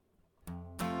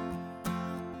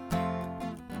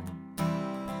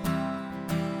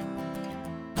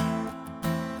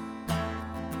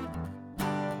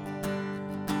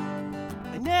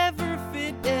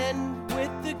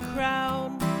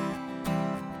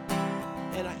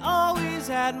and I always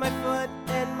had my foot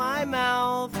in my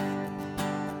mouth.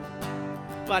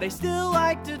 But I still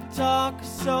like to talk,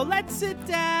 so let's sit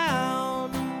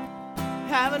down,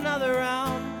 have another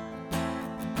round,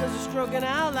 'cause we're stroking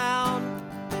out loud,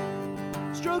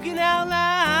 stroking out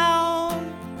loud,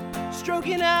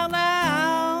 stroking out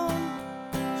loud,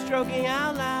 stroking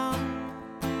out loud,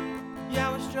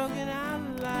 yeah, we're stroking out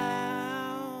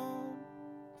loud.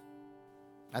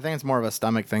 I think it's more of a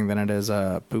stomach thing than it is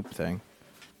a poop thing.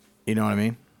 You know what I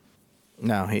mean?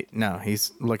 No,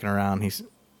 he's looking around. He's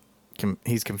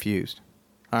confused.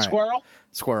 All right.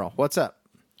 Squirrel. What's up?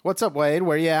 What's up, Wade?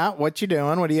 Where you at? What you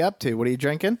doing? What are you up to? What are you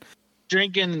drinking?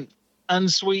 Drinking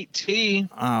unsweet tea.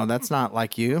 Oh, that's not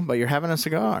like you, but you're having a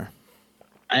cigar.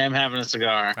 I am having a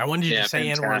cigar. I wanted you to say,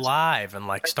 and we're live, and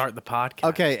like start the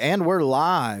podcast. Okay, and we're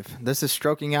live. This is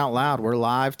Stroking Out Loud. We're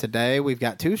live today. We've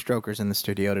got 2 strokers in the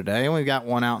studio today, and we've got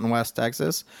one out in West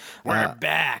Texas. We're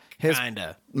back,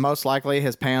 kinda. Most likely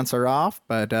his pants are off,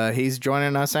 but he's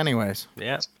joining us anyways.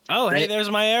 Yeah. Oh, hey, there's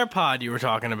my AirPod you were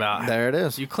talking about. There it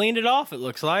is. You cleaned it off, it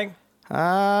looks like.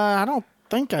 I don't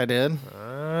think I did.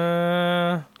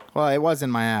 Well, it was in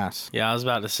my ass. Yeah, I was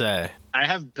about to say. I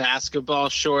have basketball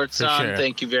shorts on. Sure.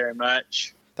 Thank you very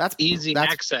much. That's easy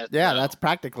access. Yeah, though. that's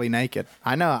practically naked.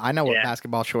 I know what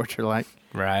basketball shorts are like.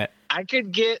 Right. I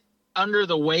could get under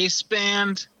the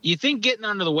waistband. You think getting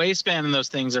under the waistband and those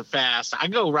things are fast. I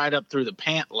go right up through the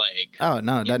pant leg. Oh,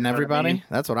 no, doesn't everybody? I mean?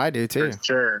 That's what I do, too. For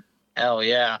sure. Hell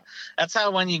yeah. That's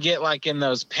how when you get like in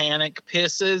those panic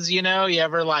pisses, you know, you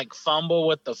ever like fumble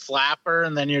with the flapper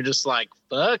and then you're just like,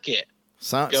 fuck it.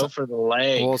 Go for the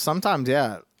leg. Well, sometimes,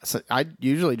 yeah. So I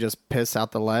usually just piss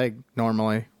out the leg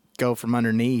normally, go from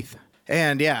underneath.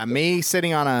 And yeah, me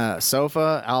sitting on a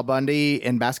sofa, Al Bundy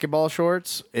in basketball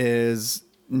shorts is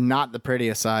not the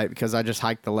prettiest sight because I just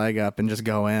hike the leg up and just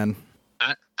go in.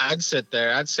 I'd sit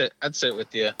there. I'd sit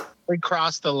with you. We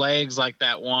cross the legs like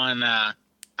that one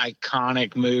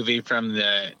iconic movie from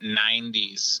the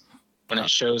 90s when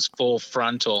it shows full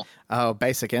frontal. Oh,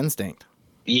 Basic Instinct.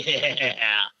 Yeah.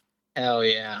 Hell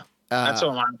yeah. That's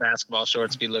what my basketball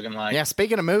shorts be looking like. Yeah,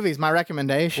 speaking of movies, my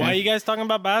recommendation. Why are you guys talking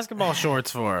about basketball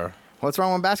shorts for? What's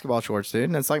wrong with basketball shorts,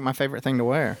 dude? It's like my favorite thing to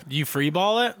wear. Do you free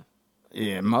ball it?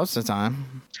 Yeah, most of the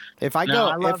time. If I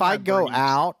go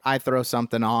out, I throw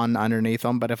something on underneath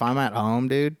them. But if I'm at home,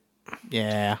 dude,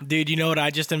 yeah. Dude, you know what I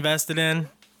just invested in?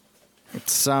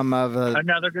 It's some of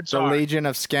another good song. The Legion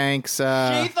of Skanks.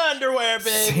 Sheath underwear,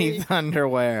 baby. Sheath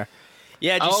underwear.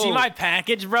 Yeah, did you see my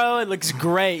package, bro? It looks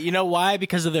great. You know why?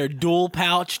 Because of their dual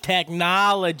pouch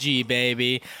technology,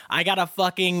 baby. I got a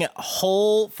fucking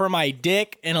hole for my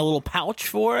dick and a little pouch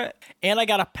for it. And I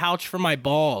got a pouch for my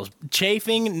balls.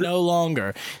 Chafing no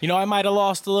longer. You know, I might have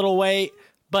lost a little weight,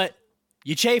 but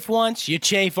you chafe once, you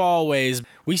chafe always.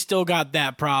 We still got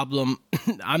that problem.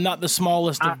 I'm not the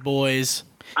smallest of boys.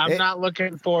 I'm not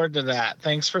looking forward to that.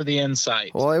 Thanks for the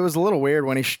insight. Well, it was a little weird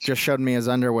when he just showed me his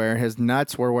underwear. His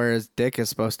nuts were where his dick is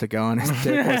supposed to go, and his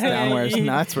dick was down where his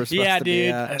nuts were supposed to be.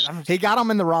 Yeah, dude. He got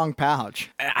them in the wrong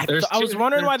pouch. I was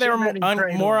wondering why they were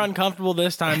more uncomfortable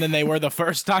this time than they were the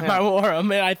first time I wore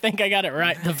them, and I think I got it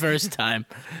right the first time.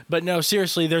 But no,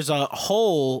 seriously, there's a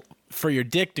hole for your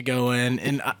dick to go in,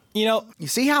 and you know, you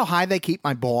see how high they keep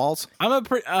my balls? I'm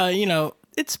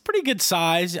it's pretty good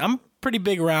size. I'm pretty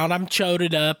big round. I'm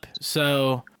choted up,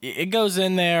 so it goes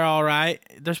in there all right.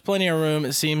 There's plenty of room,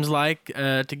 it seems like,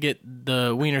 to get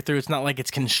the wiener through. It's not like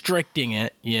it's constricting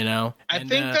it, you know. I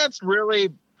think that's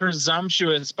really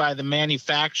presumptuous by the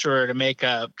manufacturer to make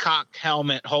a cock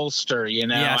helmet holster, you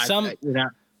know. Yeah,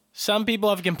 some people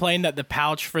have complained that the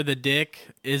pouch for the dick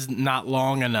is not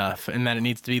long enough and that it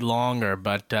needs to be longer,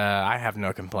 but I have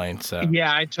no complaints. So.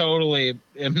 Yeah, I totally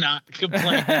am not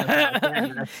complaining about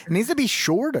that. It needs to be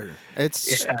shorter.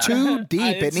 It's too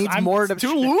deep. It needs more to...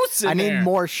 too loose I need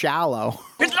more shallow.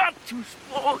 It's not too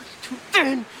small, it's too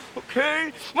thin,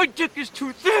 okay? My dick is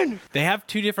too thin. They have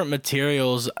 2 different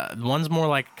materials. One's more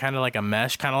like kind of like a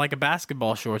mesh, kind of like a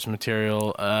basketball shorts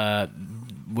material,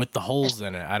 with the holes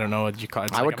in it. I don't know what you call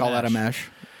it. I would call that a mesh.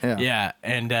 Yeah. Yeah,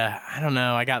 and I don't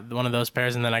know. I got one of those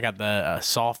pairs, and then I got the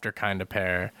softer kind of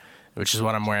pair, which is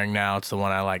what I'm wearing now. It's the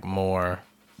one I like more.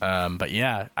 But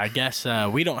yeah, I guess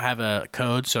we don't have a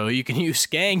code, so you can use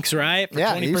Skanks, right? For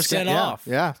 20% off.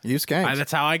 Yeah, use Skanks.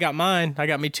 That's how I got mine. I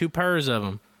got me 2 pairs of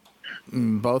them.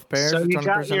 Both pairs. So you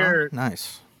got your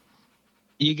nice.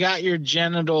 You got your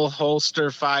genital holster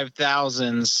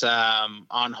 5000s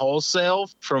on wholesale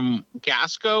from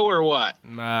Gasco or what?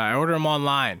 I order them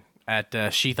online at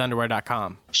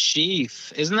sheathunderwear.com.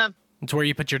 Sheath, isn't that? It's where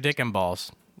you put your dick and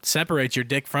balls. It separates your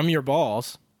dick from your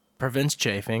balls, prevents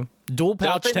chafing. Dual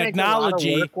pouch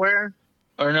technology. Make a lot of workwear?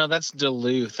 Or no, that's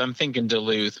Duluth. I'm thinking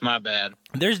Duluth. My bad.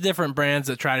 There's different brands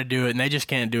that try to do it, and they just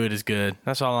can't do it as good.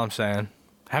 That's all I'm saying.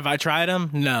 Have I tried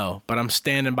them? No, but I'm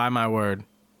standing by my word.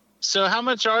 So how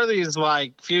much are these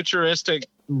like futuristic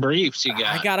briefs you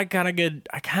got? I kind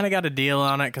of got a deal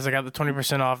on it because I got the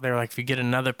 20% off. They were like, if you get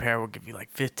another pair, we'll give you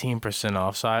like 15%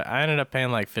 off. So I ended up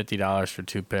paying like $50 for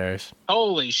 2 pairs.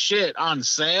 Holy shit! On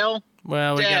sale?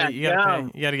 Well, you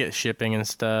gotta get shipping and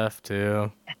stuff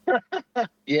too.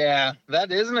 Yeah,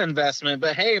 that is an investment.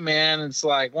 But hey, man, it's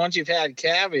like once you've had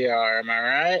caviar, am I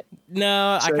right?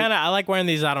 No, so, I like wearing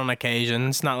these out on occasion.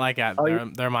 It's not like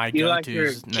they're my you go-tos. Like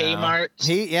your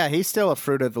Kmart? He's still a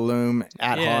Fruit of the Loom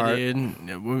at heart.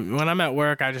 Dude. When I'm at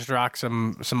work, I just rock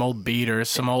some old beaters,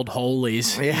 some old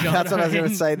holies. Yeah, you know that's what I was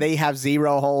gonna say. They have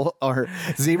zero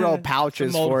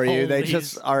pouches for you. Holies. They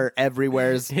just are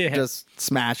everywhere. Just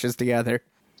smashes together.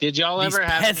 Did y'all ever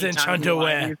have peasant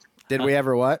underwear? Did we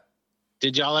ever what?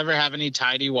 Did y'all ever have any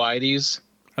tidy whities?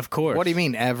 Of course. What do you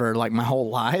mean ever? Like my whole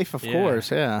life? Of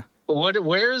course, yeah.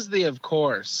 Where's the of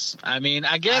course? I mean,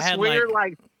 I guess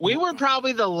we were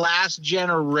probably the last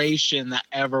generation that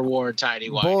ever wore tidy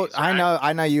whities. Right?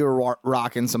 I know you were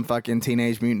rocking some fucking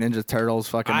Teenage Mutant Ninja Turtles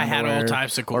fucking I underwear, had all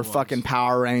types of cool or ones. Fucking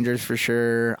Power Rangers for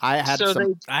sure. I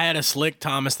had a slick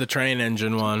Thomas the Train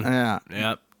Engine one. Yeah.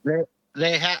 Yep.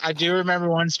 I do remember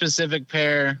one specific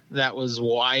pair that was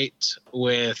white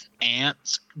with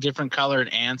ants, different colored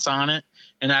ants on it.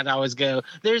 And I'd always go,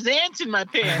 there's ants in my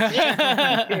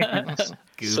pants.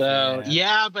 So,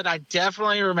 yeah, but I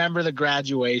definitely remember the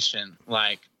graduation.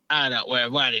 Like, I don't wear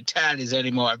whitey tatties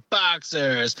anymore.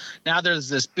 Boxers. Now there's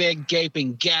this big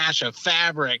gaping gash of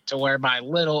fabric to where my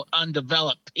little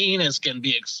undeveloped penis can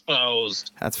be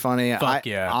exposed. That's funny. Fuck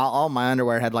yeah. All my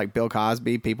underwear had like Bill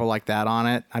Cosby, people like that on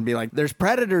it. I'd be like, there's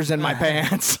predators in my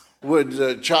pants.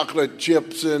 With chocolate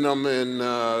chips in them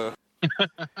and...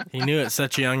 He knew at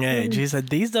such a young age. He said,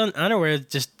 these underwear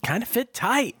just kind of fit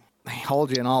tight. They hold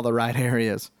you in all the right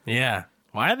areas. Yeah.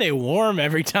 Why are they warm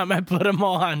every time I put them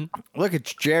on? Look,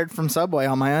 it's Jared from Subway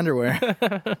on my underwear.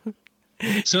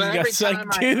 So every time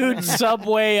dude,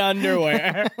 Subway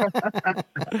underwear.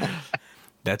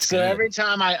 That's so good. Every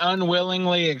time I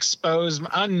unknowingly exposed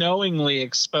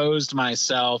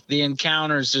myself, the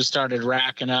encounters just started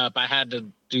racking up. I had to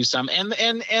do some, and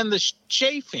the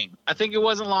chafing. I think it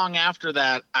wasn't long after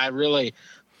that I really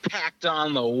packed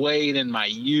on the weight in my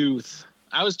youth.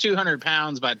 I was 200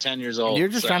 pounds by 10 years old. You're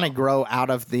just trying to grow out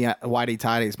of the whitey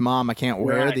tighties. Mom, I can't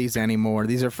wear these anymore.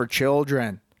 These are for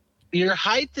children. Your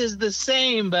height is the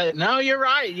same, but no, you're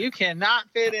right. You cannot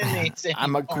fit in these anymore.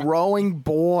 I'm a growing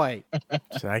boy.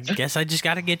 So I guess I just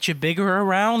got to get you bigger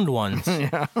around ones.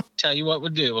 Yeah. Tell you what we'll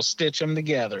do. We'll stitch them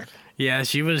together. Yeah,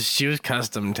 she was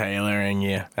custom tailoring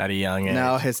you at a young age.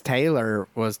 No, his tailor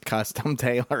was custom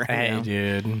tailoring. Hey,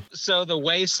 dude. So the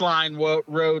waistline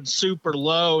rode super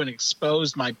low and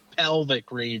exposed my pelvic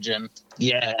region.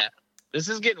 Yeah. This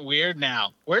is getting weird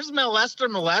now. Where's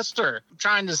Molester? I'm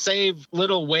trying to save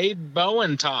little Wade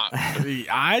Bowen talk.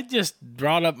 I just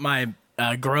brought up my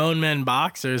grown men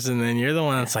boxers, and then you're the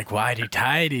one that's like, whitey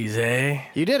tighties, eh?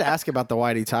 You did ask about the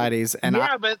whitey tighties, and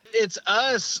but it's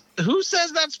us. Who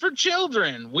says that's for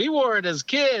children? We wore it as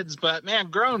kids, but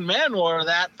man, grown men wore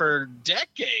that for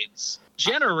decades.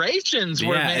 Generations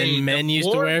were made. And men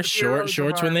used to wear shorts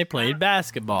when they played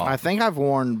basketball. I think I've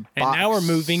worn and now we're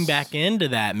moving back into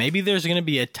that. Maybe there's going to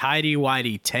be a tidy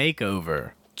whitey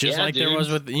takeover. Just like there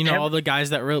was with, all the guys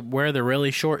that wear the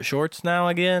really short shorts now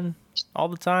again all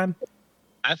the time.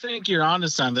 I think you're onto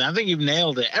something. I think you've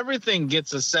nailed it. Everything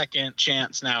gets a second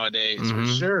chance nowadays, for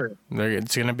sure.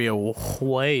 It's going to be a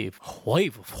wave of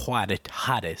whitey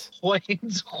hotties.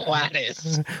 Wade's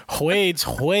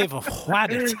wave of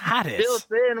whitey hotties. Built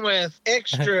in with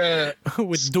extra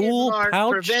with dual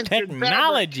pouch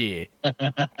technology.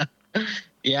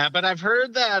 Yeah, but I've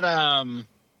heard that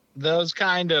those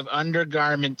kind of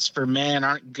undergarments for men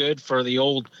aren't good for the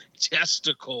old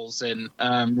testicles and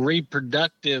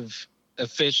reproductive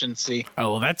efficiency.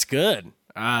 Oh, well, that's good.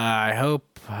 I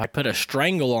hope I put a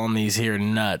strangle on these here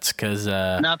nuts, because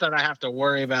not that I have to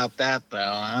worry about that though,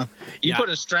 huh? You put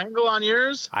a strangle on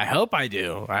yours? I hope I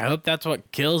do. I hope that's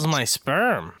what kills my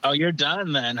sperm. Oh, you're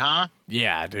done then, huh?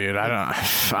 Yeah, dude.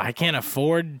 I can't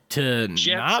afford to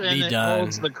Jepsen not be done.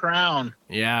 Holds the crown.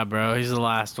 Yeah, bro. He's the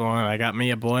last one. I got me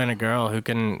a boy and a girl who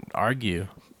can argue.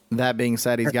 That being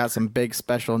said, he's got some big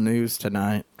special news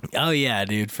tonight. Oh, yeah,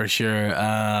 dude, for sure.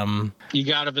 You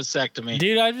got a vasectomy.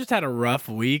 Dude, I just had a rough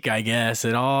week, I guess.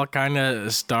 It all kind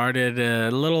of started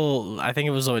I think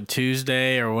it was on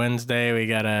Tuesday or Wednesday.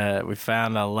 We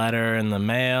found a letter in the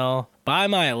mail by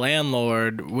my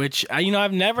landlord, which,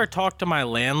 I've never talked to my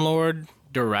landlord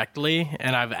directly,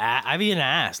 and I've even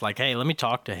asked, like, hey, let me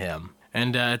talk to him.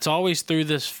 And it's always through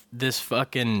this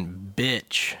fucking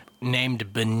bitch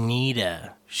named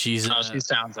Benita. She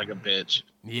sounds like a bitch.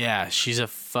 Yeah, she's a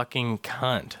fucking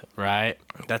cunt, right?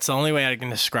 That's the only way I can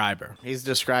describe her. He's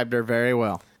described her very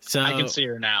well. So I can see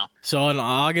her now. So on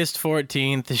August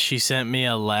 14th, she sent me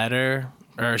a letter,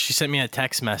 or she sent me a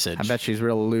text message. I bet she's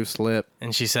real loose lip.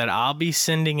 And she said, I'll be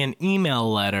sending an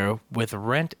email letter with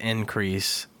rent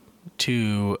increase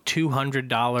to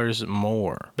 $200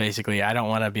 more. Basically, I don't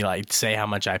want to be like, say how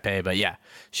much I pay, but yeah.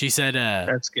 She said...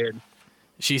 That's good.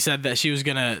 She said that she was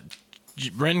going to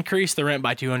increase the rent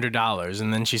by $200.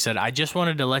 And then she said, I just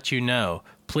wanted to let you know,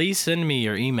 please send me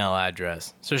your email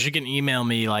address. So she can email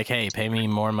me like, hey, pay me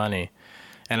more money.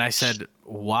 And I said,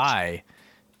 why?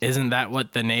 Isn't that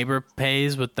what the neighbor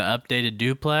pays with the updated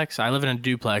duplex? I live in a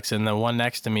duplex, and the one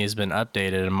next to me has been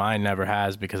updated, and mine never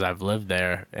has because I've lived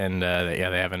there, and they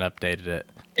haven't updated it.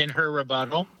 In her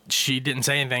rebuttal? She didn't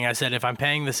say anything. I said, if I'm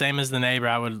paying the same as the neighbor,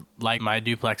 I would like my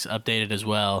duplex updated as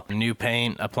well. New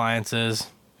paint, appliances,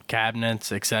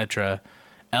 cabinets, etc.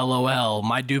 LOL,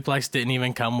 my duplex didn't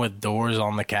even come with doors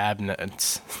on the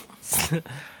cabinets.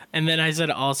 And then I said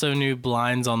also new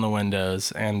blinds on the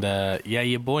windows. And yeah,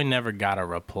 your boy never got a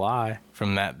reply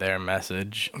from that there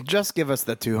message. Just give us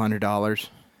the $200.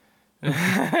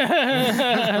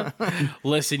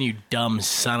 Listen, you dumb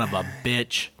son of a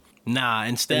bitch. Nah,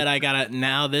 instead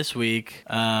now this week,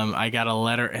 I got a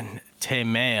letter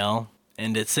in mail.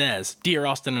 And it says, Dear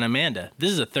Austin and Amanda, this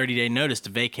is a 30-day notice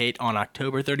to vacate on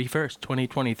October 31st,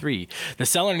 2023. The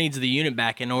seller needs the unit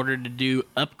back in order to do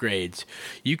upgrades.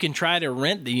 You can try to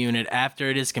rent the unit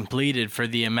after it is completed for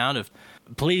the amount of...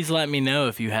 Please let me know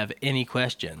if you have any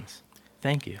questions.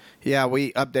 Thank you. Yeah,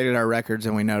 we updated our records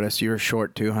and we noticed you were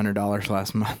short $200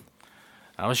 last month.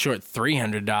 I was short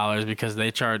 $300 because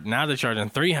they're charging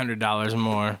 $300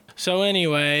 more. So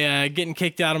anyway, getting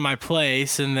kicked out of my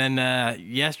place, and then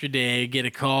yesterday get a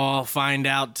call, find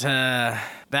out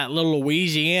that little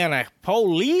Louisiana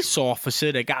police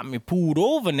officer that got me pulled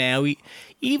over now,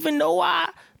 even though I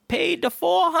paid the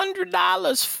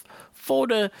 $400 for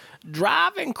the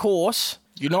driving course.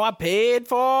 You know, I paid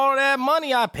for all that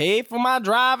money. I paid for my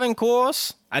driving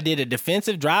course. I did a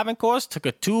defensive driving course,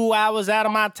 took 2 hours out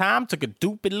of my time, took a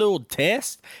stupid little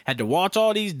test, had to watch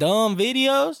all these dumb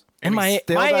videos. And my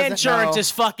insurance is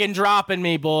fucking dropping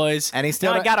me, boys. And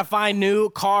now I gotta find new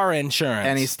car insurance.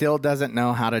 And he still doesn't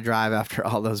know how to drive after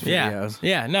all those videos.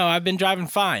 Yeah, no, I've been driving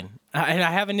fine. And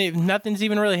I haven't, nothing's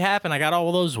even really happened. I got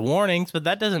all those warnings, but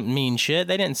that doesn't mean shit.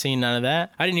 They didn't see none of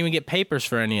that. I didn't even get papers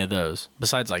for any of those,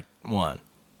 besides like one.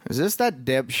 Is this that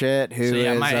dipshit who is... So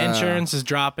yeah, my insurance is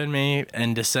dropping me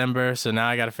in December, so now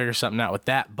I got to figure something out with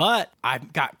that. But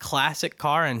I've got classic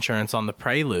car insurance on the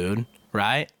Prelude,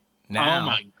 right? Now, oh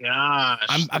my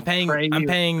gosh. I'm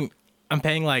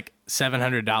paying like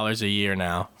 $700 a year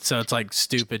now. So it's like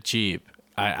stupid cheap.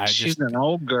 She's an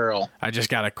old girl. I just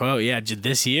got a quote. Yeah,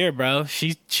 this year, bro.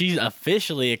 She's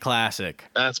officially a classic.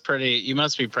 That's pretty. You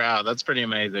must be proud. That's pretty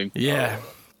amazing. Yeah.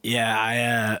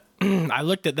 Yeah, I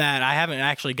looked at that. I haven't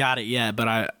actually got it yet,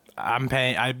 but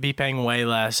I'd be paying way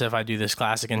less if I do this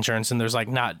classic insurance, and there's like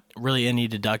not really any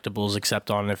deductibles except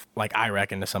on if like I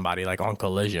reckon to somebody like on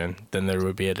collision, then there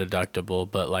would be a deductible,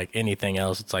 but like anything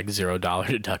else it's like $0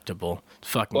 deductible.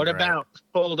 Fucking what great. About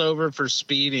pulled over for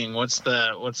speeding? What's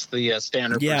the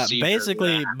standard procedure? Yeah,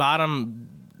 basically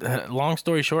long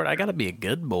story short, I gotta be a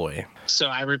good boy. So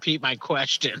I repeat my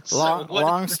question.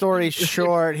 Long story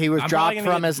short, he was dropped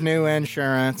from his new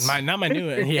insurance. Not my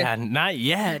new, yeah, not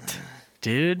yet,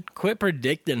 dude. Quit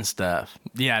predicting stuff.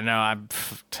 Yeah, no,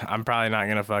 I'm probably not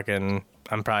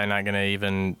gonna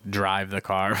even drive the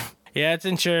car. Yeah, it's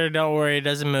insured. Don't worry, it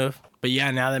doesn't move. But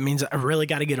yeah, now that means I really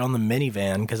got to get on the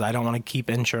minivan because I don't want to keep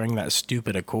insuring that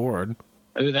stupid Accord.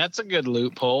 Ooh, that's a good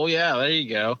loophole. Yeah, there you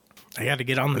go. I got to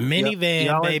get on the minivan,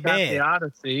 you baby. Got the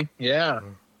Odyssey, yeah.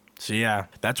 So yeah,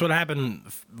 that's what happened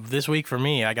this week for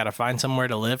me. I got to find somewhere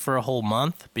to live for a whole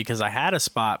month because I had a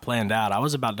spot planned out. I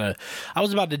was about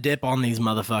to dip on these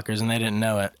motherfuckers and they didn't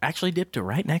know it. Actually dipped it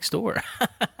right next door,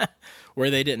 where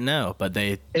they didn't know, but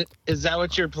they. Is that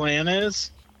what your plan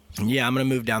is? Yeah, I'm gonna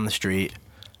move down the street,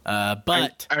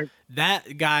 but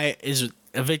that guy is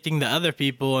evicting the other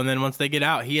people, and then once they get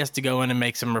out, he has to go in and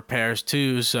make some repairs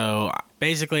too. So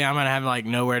basically, I'm gonna have like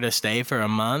nowhere to stay for a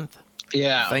month.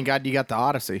 Yeah. Thank God you got the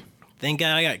Odyssey. Thank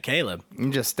God I got Caleb. You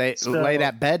can just lay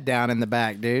that bed down in the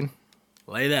back, dude.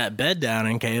 Lay that bed down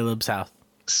in Caleb's house.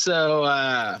 So,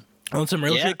 on some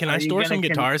real shit, can I store some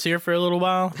guitars here for a little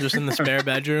while? Just in the spare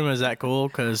bedroom? Is that cool?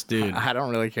 Because, dude. I don't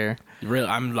really care.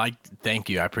 I'm like, thank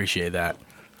you. I appreciate that.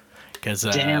 Cause,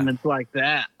 damn, it's like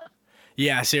that.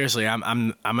 Yeah, seriously,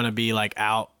 I'm gonna be like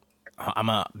out.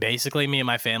 Basically me and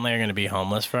my family are gonna be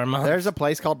homeless for a month. There's a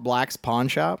place called Black's Pawn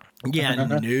Shop. Yeah,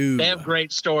 no. They have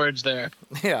great storage there.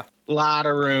 Yeah. Lot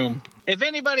of room. If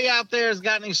anybody out there has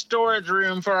got any storage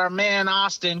room for our man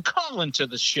Austin, call into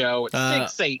the show at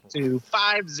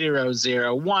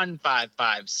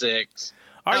 682-500-1556.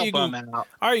 Or you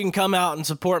can come out and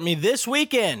support me this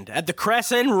weekend at the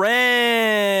Crescent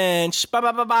Ranch. Barb.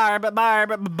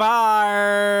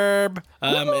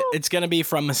 It's going to be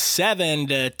from 7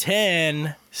 to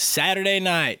 10 Saturday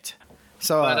night.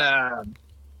 So,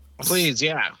 please,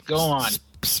 go on.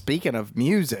 Speaking of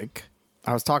music,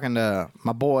 I was talking to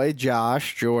my boy,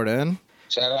 Josh Jordan.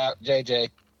 Shout out, JJ.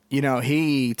 You know,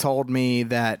 he told me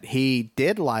that he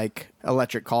did like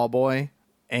Electric Callboy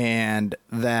and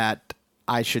that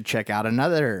I should check out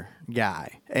another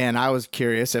guy. And I was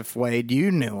curious if, Wade,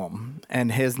 you knew him.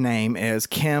 And his name is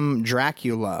Kim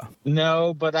Dracula.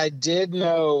 No, but I did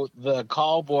know the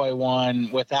Callboy one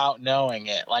without knowing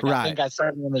it. Like, I think I saw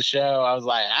him in the show. I was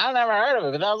like, I never heard of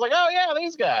it. But I was like, oh, yeah,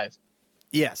 these guys.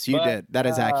 Yes, you did. That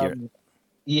is accurate.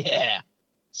 Yeah.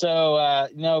 So,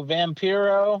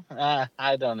 Vampiro,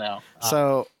 I don't know.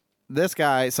 So this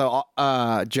guy,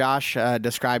 Josh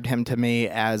described him to me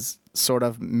as sort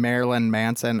of Marilyn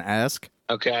Manson-esque.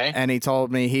 Okay. And he told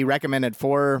me he recommended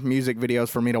 4 music videos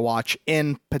for me to watch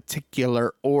in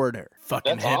particular order.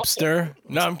 Fucking hipster. Awesome.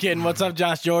 No, I'm kidding. What's up,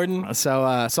 Josh Jordan? So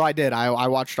I did. I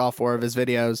watched all 4 of his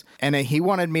videos, and he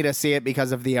wanted me to see it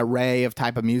because of the array of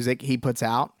type of music he puts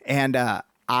out. And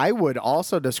I would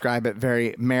also describe it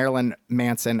very Marilyn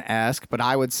Manson-esque, but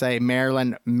I would say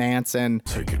Marilyn Manson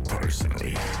take it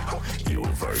personally.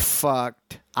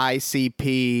 Fucked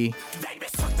ICP.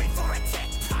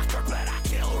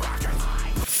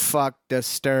 Fucked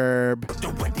Disturb.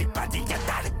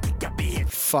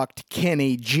 Fucked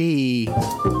Kenny G.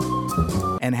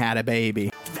 And had a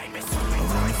baby.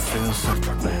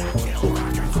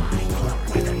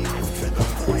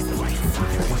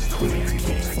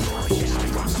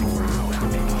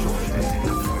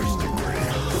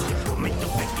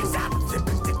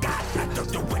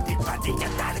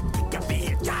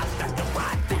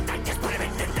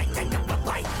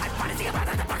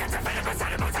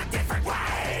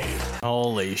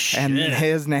 Holy shit. And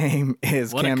his name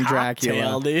is what Kim a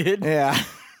cocktail, Dracula. Dude. Yeah.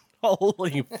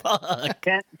 Holy fuck.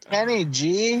 Kenny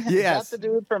G? Yes. Is that the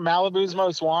dude from Malibu's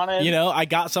Most Wanted? You know, I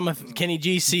got some of Kenny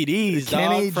G's CDs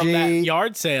Kenny from G that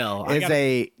yard sale. Is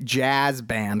a jazz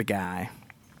band guy.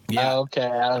 Yeah. Oh, okay.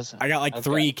 I got like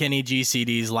 3 Kenny G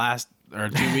CDs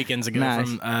 2 weekends ago Nice.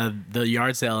 from the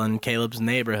yard sale in Caleb's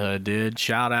neighborhood, dude.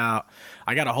 Shout out.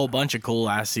 I got a whole bunch of cool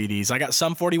ass CDs. I got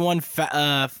Sum 41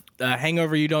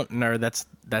 Hangover You Don't know. That's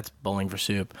Bowling for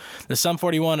Soup. The Sum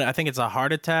 41, I think it's a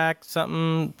Heart Attack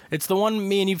something. It's the one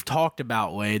me and you've talked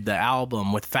about, Wade, the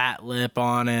album with Fat Lip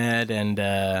on it, and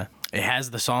it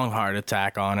has the song Heart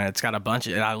Attack on it. It's got a bunch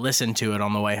of, and I listened to it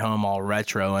on the way home all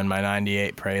retro in my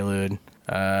 98 Prelude.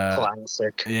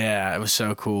 Classic. Yeah, it was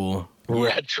so cool.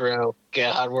 Retro.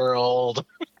 God, we're old.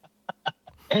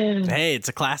 Hey, it's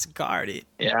a classic car, dude.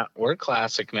 Yeah, we're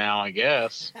classic now, I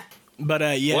guess.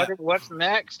 But yeah. What's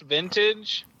next?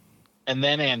 Vintage? And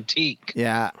then antique.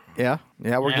 Yeah,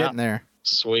 we're getting there.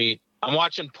 Sweet. I'm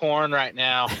watching porn right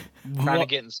now. Trying to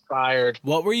get inspired.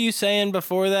 What were you saying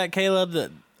before that, Caleb?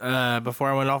 That before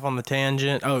I went off on the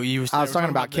tangent? Oh, I was talking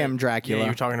about Kim Dracula. Yeah,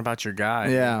 you were talking about your guy.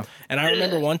 Yeah. And I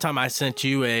remember one time I sent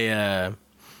you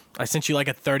like a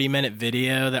 30-minute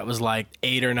video that was like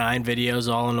 8 or 9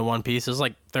 videos all into one piece. It was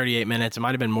like 38 minutes. It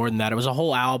might have been more than that. It was a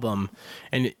whole album,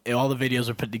 and all the videos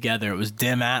were put together. It was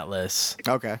Dim Atlas.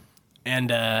 Okay.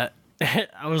 And I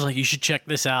was like, you should check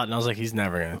this out. And I was like, he's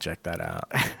never going to check that out.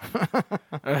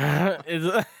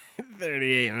 It's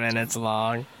 38 minutes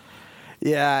long.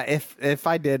 Yeah, if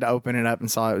I did open it up and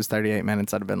saw it was 38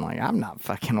 minutes, I'd have been like, I'm not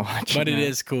fucking watching But it that.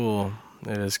 is cool.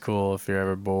 It is cool if you're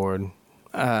ever bored.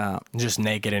 Just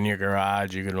naked in your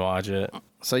garage, you can watch it.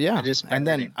 So yeah, and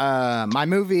then my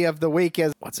movie of the week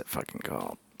is, what's it fucking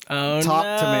called? Oh, Talk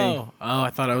no. to Me. Oh, I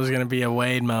thought it was going to be a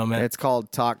Wade moment. It's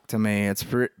called Talk to Me.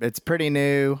 It's pretty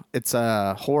new. It's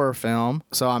a horror film.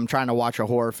 So I'm trying to watch a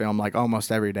horror film like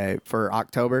almost every day for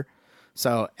October.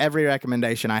 So every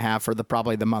recommendation I have for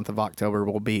probably the month of October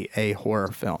will be a horror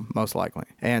film, most likely.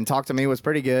 And Talk to Me was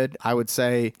pretty good. I would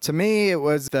say, to me, it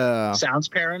was Sounds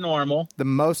paranormal. the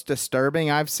most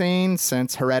disturbing I've seen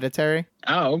since Hereditary.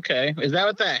 Oh, okay. Is that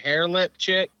with that hair lip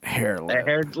chick? Hair lip. That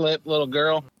hair lip little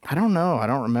girl? I don't know. I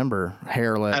don't remember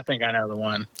hair lip. I think I know the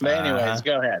one. But anyways,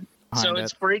 go ahead. So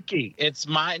it's freaky. It's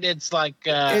like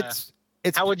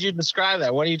How would you describe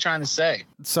that? What are you trying to say?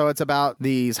 So it's about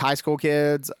these high school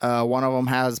kids. One of them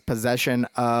has possession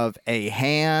of a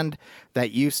hand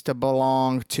that used to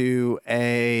belong to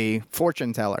a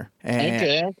fortune teller.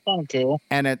 Okay, that's kind of cool.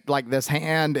 And it like this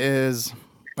hand is,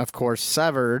 of course,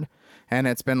 severed, and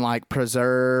it's been like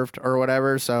preserved or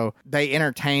whatever. So they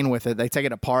entertain with it. They take it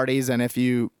to parties, and if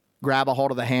you grab a hold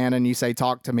of the hand and you say,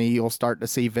 "Talk to me," you'll start to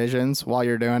see visions while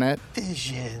you're doing it.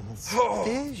 Visions.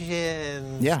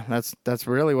 Visions. Yeah, that's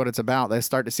really what it's about. They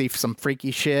start to see some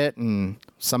freaky shit, and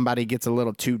somebody gets a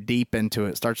little too deep into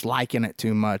it, starts liking it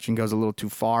too much, and goes a little too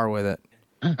far with it.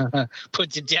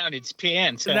 Puts it down its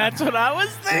pants. That's what I was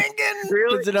thinking.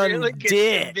 Really, Puts it on really his gets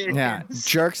dick. the Yeah, visions.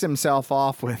 jerks himself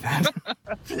off with it.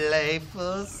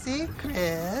 Playful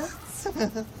secrets.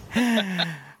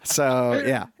 So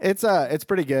yeah, it's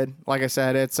pretty good. Like I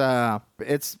said,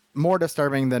 it's more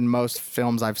disturbing than most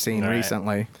films I've seen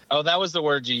recently. Oh, that was the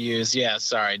word you used. Yeah,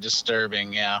 sorry,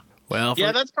 disturbing. Yeah. Well,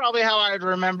 Yeah, that's probably how I'd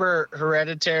remember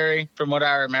Hereditary from what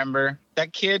I remember.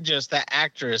 That kid, that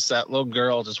actress, that little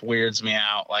girl just weirds me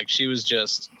out. Like, she was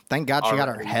just, Thank God she got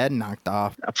her Alright. head knocked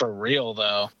off. for real,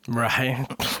 though. right.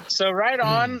 So, right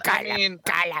on. I mean,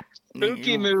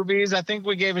 spooky movies. I think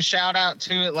we gave a shout out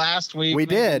to it last week. We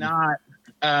Maybe did. not.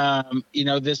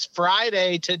 This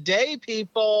Friday, today,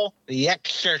 people, The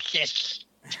Exorcist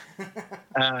came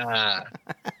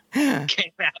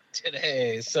out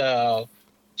today. So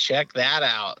check that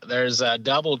out. There's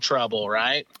Double Trouble,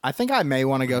 right? I think I may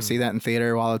want to go see that in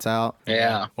theater while it's out.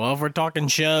 Yeah. Well, if we're talking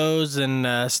shows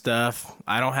and stuff,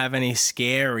 I don't have any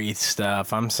scary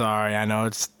stuff. I'm sorry. I know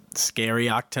it's scary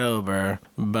October,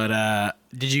 but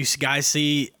did you guys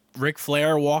see Ric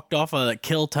Flair walked off of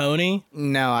Kill Tony?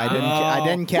 No, I didn't. I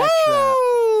didn't catch that.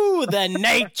 Woo! The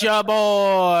Nature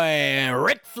Boy,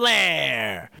 Ric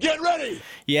Flair. Get ready!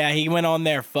 Yeah, he went on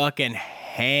there fucking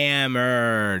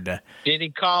hammered. Did he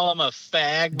call him a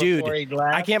fag Dude, before he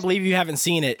left? I can't believe you haven't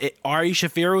seen it. Ari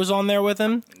Shaffir was on there with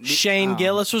him. Shane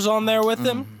Gillis was on there with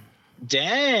him.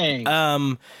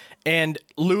 Dang. And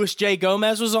Louis J.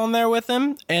 Gomez was on there with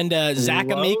him. And Zach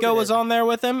Amico was on there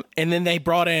with him. And then they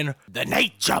brought in the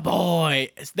Nature Boy.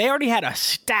 They already had a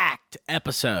stacked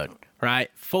episode, right?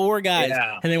 4 guys.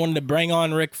 Yeah. And they wanted to bring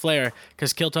on Ric Flair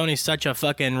because Kill Tony's such a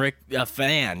fucking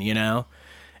fan, you know?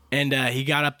 And he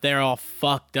got up there all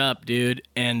fucked up, dude.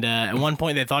 And at one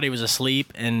point they thought he was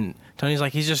asleep. And Tony's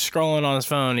like, he's just scrolling on his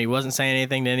phone. He wasn't saying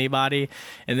anything to anybody.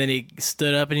 And then he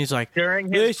stood up and he's like, During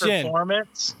his "Listen."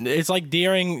 performance? It's like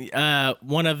during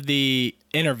one of the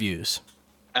interviews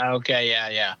Okay,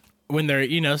 yeah. when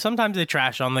they're, sometimes they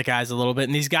trash on the guys a little bit.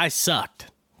 And these guys sucked.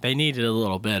 They needed a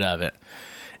little bit of it.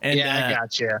 And Yeah, I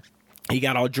gotcha. he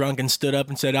got all drunk and stood up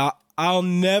and said, I'll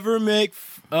never make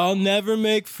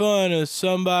fun of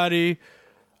somebody.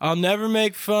 I'll never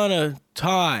make fun of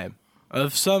time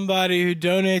of somebody who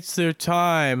donates their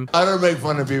time I don't make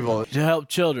fun of people. to help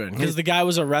children. Because the guy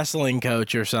was a wrestling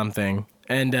coach or something.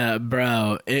 And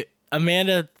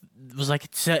Amanda was like,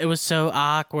 it was so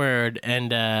awkward. And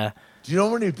Do you know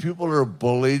how many people are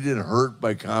bullied and hurt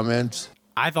by comments?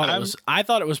 I thought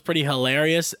it was pretty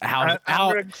hilarious how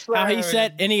he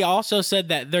said, and he also said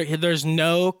that there's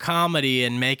no comedy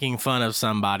in making fun of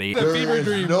somebody. There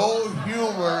is no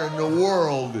humor in the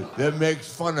world that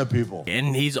makes fun of people.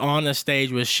 And he's on the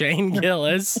stage with Shane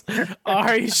Gillis,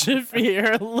 Ari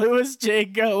Shaffir, Louis J.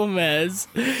 Gomez,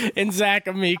 and Zach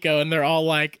Amico, and they're all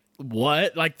like,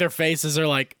 "What?" Like their faces are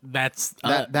like, "That's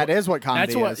That is what comedy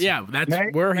that's what, is. yeah,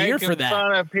 we're here for Making that."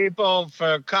 fun of people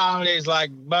for comedies like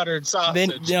buttered sausage.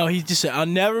 Then he just said, "I'll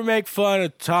never make fun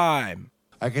of time."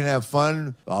 I can have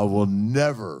fun. I will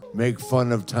never make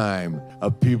fun of time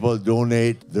of people that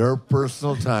donate their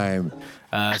personal time.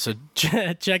 So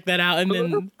check that out, and Who the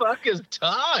then fuck is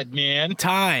Todd, man?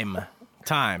 time.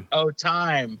 Oh,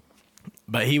 time.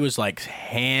 But he was like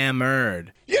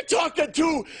hammered. You're talking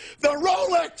to the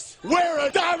Rolex,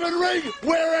 wearing diamond ring,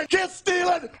 wearing kiss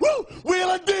stealing, woo,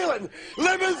 wheeling dealing,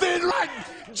 limousine riding,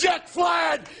 jet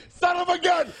flying, son of a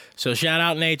gun. So shout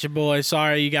out Nature Boy.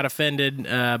 Sorry you got offended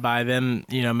by them,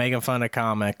 making fun of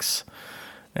comics.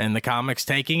 And the comics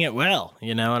taking it well,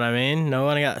 you know what I mean? No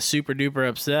one got super duper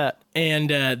upset. And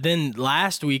then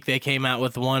last week they came out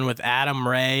with one with Adam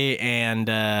Ray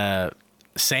and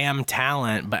Sam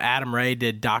Talent, but Adam Ray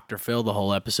did Dr. Phil the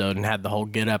whole episode and had the whole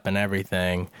get up and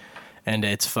everything. And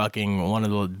it's fucking one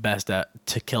of the best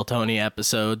to Kill Tony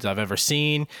episodes I've ever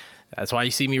seen. That's why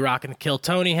you see me rocking the Kill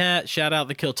Tony hat. Shout out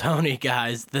the Kill Tony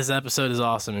guys. This episode is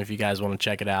awesome if you guys want to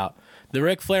check it out. The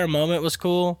Ric Flair moment was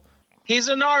cool. He's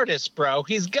an artist, bro.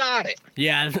 He's got it.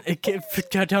 Yeah,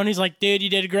 Tony's like, dude, you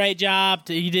did a great job.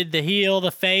 You did the heel,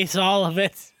 the face, all of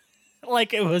it.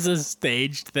 like it was a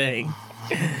staged thing.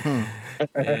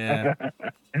 Yeah.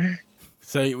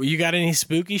 So you got any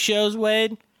spooky shows,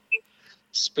 Wade?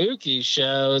 Spooky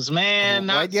shows, man.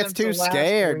 Wade gets too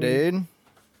scared, dude.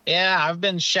 Yeah, I've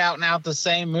been shouting out the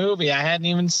same movie. I hadn't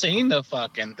even seen the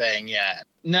fucking thing yet.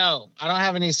 No, I don't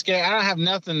have any scare. I don't have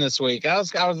nothing this week. I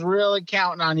was really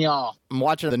counting on y'all. I'm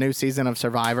watching the new season of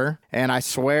Survivor, and I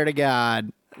swear to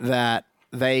God that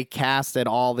they casted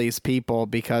all these people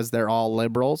because they're all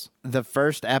liberals. The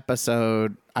first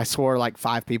episode, I swore like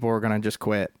 5 people were going to just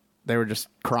quit. They were just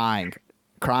crying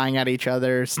at each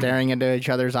other, staring into each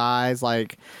other's eyes.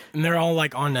 Like, and they're all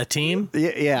like on a team?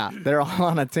 Yeah, they're all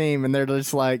on a team, and they're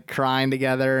just like crying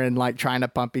together and like trying to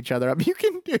pump each other up. You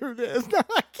can do this. No,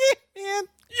 I can't.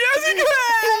 Yes, you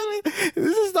can.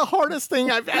 This is the hardest thing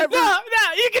I've ever. No,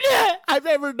 you can do it. I've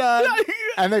ever done.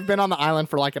 And they've been on the island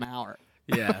for like an hour.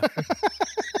 Yeah.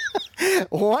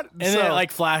 What? And then it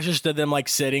like flashes to them like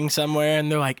sitting somewhere,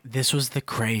 and they're like, "This was the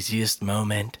craziest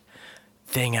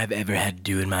thing I've ever had to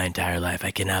do in my entire life.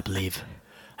 I cannot believe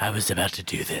I was about to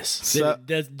do this." So,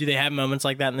 do they have moments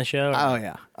like that in the show? Or? Oh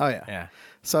yeah. Yeah.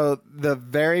 So the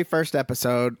very first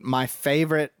episode, my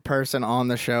favorite person on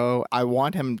the show, I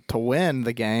want him to win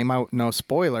the game. No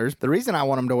spoilers. The reason I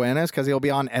want him to win is because he'll be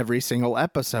on every single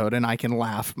episode, and I can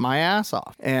laugh my ass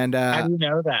off. And how do you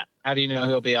know that? How do you know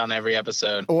he'll be on every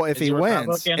episode? Well, if he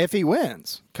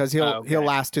wins, because he'll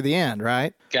last to the end,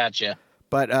 right? Gotcha.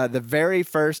 But the very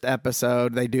first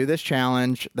episode, they do this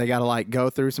challenge. They got to like go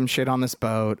through some shit on this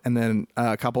boat, and then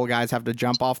a couple of guys have to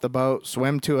jump off the boat,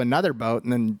 swim to another boat,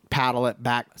 and then paddle it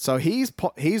back. So he's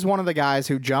one of the guys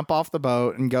who jump off the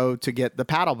boat and go to get the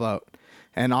paddle boat.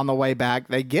 And on the way back,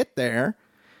 they get there,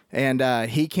 and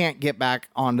he can't get back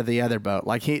onto the other boat.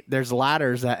 Like there's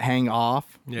ladders that hang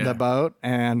off the boat,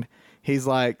 and he's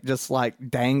like just like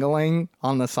dangling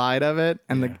on the side of it,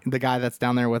 and the guy that's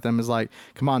down there with him is like,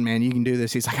 "Come on, man, you can do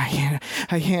this." He's like,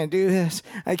 I can't do this.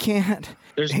 I can't.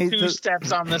 There's two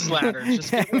steps on this ladder.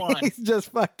 Just get one. He's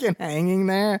just fucking hanging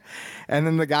there, and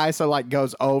then the guy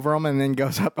goes over him and then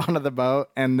goes up onto the boat,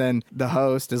 and then the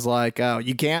host is like, "Oh,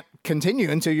 you can't continue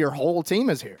until your whole team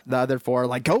is here." The other 4 are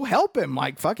like, "Go help him,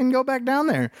 like fucking go back down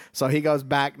there." So he goes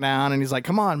back down, and he's like,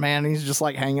 "Come on, man." And he's just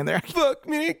like hanging there. "Fuck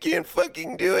me, I can't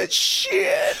fucking do it.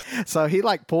 Shit." So he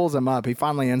like pulls him up. He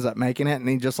finally ends up making it, and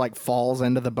he just like falls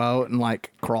into the boat and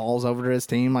like crawls over to his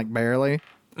team like barely.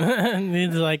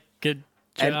 He's like, "Good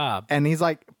job." And he's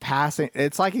like passing.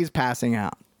 It's like he's passing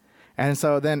out. And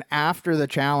so then after the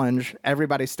challenge,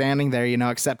 everybody's standing there,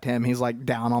 except him. He's like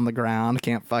down on the ground,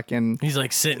 can't fucking. He's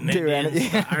like sitting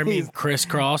there. I mean,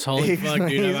 crisscross. Holy fuck,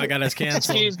 dude! I got us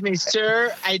canceled. Excuse me,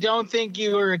 sir. I don't think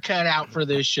you were cut out for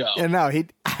this show. No, he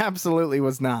absolutely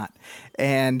was not.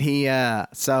 And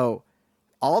so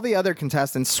all the other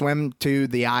contestants swim to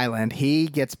the island. He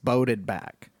gets boated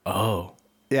back. Oh.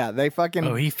 Yeah, they fucking.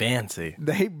 Oh, he fancy.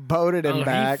 They boated him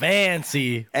back. He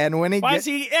fancy. And when why does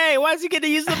he get to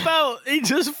use the boat? He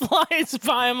just flies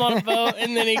by him on a boat,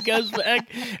 and then he goes back.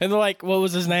 And they're like, "What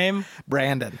was his name?"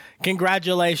 Brandon.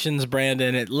 Congratulations,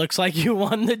 Brandon. It looks like you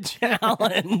won the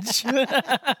challenge.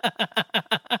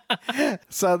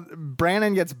 So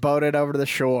Brandon gets boated over to the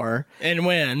shore and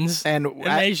wins. And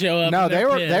they show up. No, they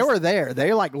were there.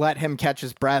 They like let him catch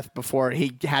his breath before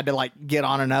he had to like get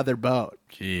on another boat.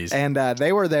 Jeez. And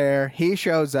they were there. He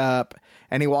shows up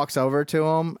and he walks over to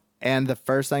him, and the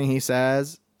first thing he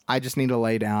says, "I just need to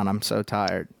lay down. I'm so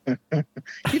tired."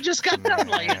 You just got done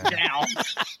laying down.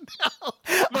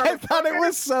 I thought it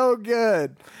was so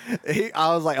good.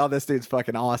 I was like, "Oh, this dude's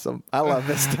fucking awesome. I love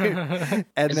this dude."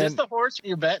 And Is this the horse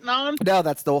you're betting on? No,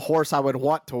 that's the horse I would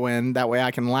want to win. That way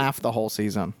I can laugh the whole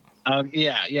season.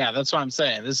 Yeah, that's what I'm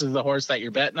saying. This is the horse that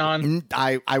you're betting on?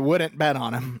 I wouldn't bet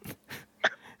on him.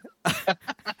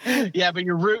 Yeah, but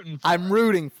you're rooting for I'm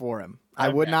rooting for him. I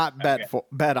would not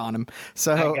bet on him.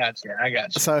 So I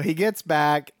got you. So he gets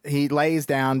back. He lays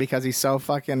down because he's so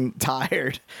fucking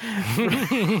tired.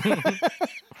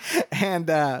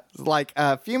 And like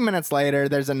a few minutes later,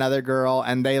 there's another girl,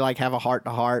 and they like have a heart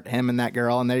to heart, him and that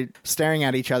girl, and they're staring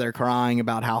at each other, crying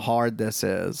about how hard this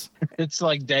is. It's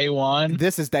like day one.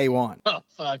 This is day one. Oh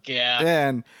fuck yeah!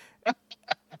 And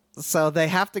so they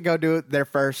have to go do their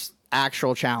first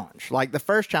actual challenge. Like the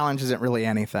first challenge isn't really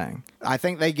anything. I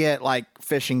think they get like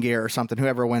fishing gear or something,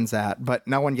 whoever wins that, but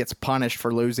no one gets punished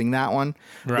for losing that one.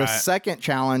 Right. The second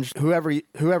challenge,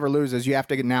 whoever loses, you have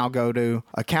to now go to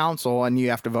a council and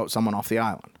you have to vote someone off the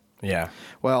island. Yeah.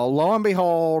 Well, lo and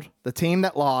behold, the team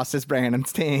that lost is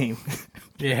Brandon's team.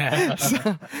 Yeah.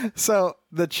 So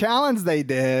the challenge they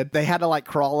did, they had to like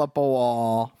crawl up a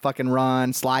wall, fucking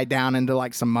run, slide down into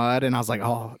like some mud. And I was like,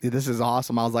 "Oh, this is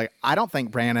awesome." I was like, "I don't think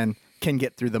Brandon can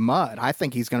get through the mud. I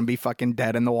think he's going to be fucking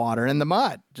dead in the water in the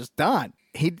mud. Just done.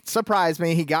 He surprised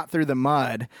me. He got through the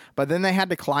mud, but then they had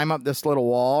to climb up this little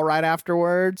wall right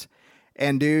afterwards.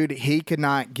 And dude, he could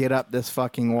not get up this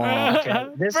fucking wall. Okay.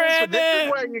 This is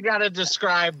where you got to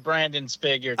describe Brandon's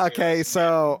figure. Okay,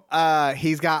 so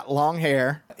he's got long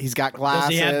hair. He's got glasses.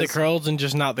 Does he have the curls and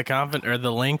just not the confidence, or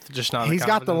the length, just not? He's the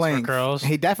got the length. curls.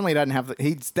 He definitely doesn't have.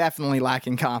 He's definitely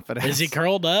lacking confidence. Is he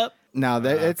curled up? No,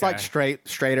 it's like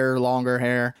straighter, longer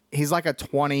hair. He's like a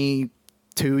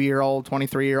 22-year-old,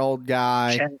 23-year-old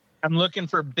guy. I'm looking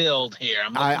for build here.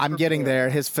 I'm getting there.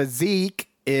 His physique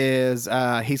is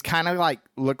he's kind of like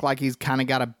he's kind of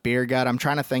got a beer gut. I'm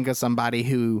trying to think of somebody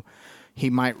who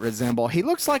he might resemble. He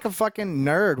looks like a fucking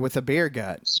nerd with a beer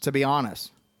gut, to be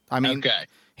honest. I mean,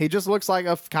 he just looks like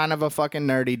a kind of a fucking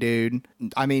nerdy dude.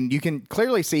 I mean, you can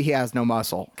clearly see he has no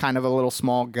muscle, kind of a little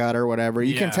small gut or whatever.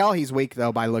 You can tell he's weak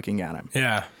though by looking at him.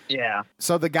 Yeah. Yeah.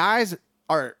 So the guys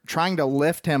are trying to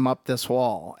lift him up this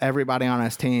wall, everybody on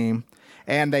his team.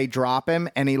 And they drop him,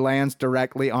 and he lands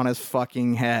directly on his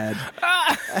fucking head.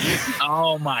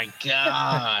 Oh my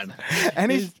God!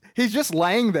 And he's just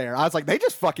laying there. I was like, they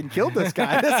just fucking killed this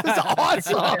guy. This is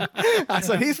awesome. I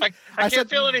said, I can't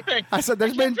feel anything. I said,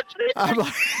 there's been. I'm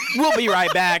like, We'll be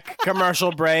right back.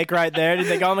 Commercial break right there. Did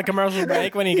they go on the commercial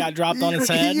break when he got dropped on his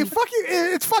head?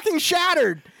 It's fucking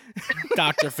shattered.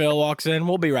 Dr. Phil walks in.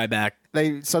 We'll be right back.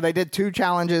 So they did 2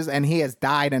 challenges, and he has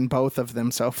died in both of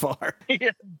them so far. He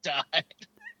has died.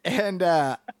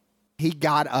 And he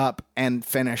got up and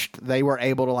finished. They were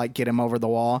able to like get him over the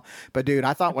wall. But dude,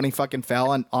 I thought when he fucking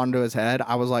fell onto his head,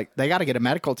 I was like, they got to get a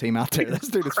medical team out there. This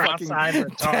dude is fucking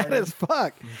dead as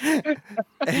fuck.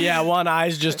 Yeah, one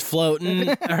eye's just floating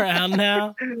around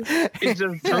now. He's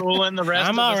just drooling the rest.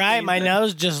 I'm all right. My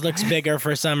nose just looks bigger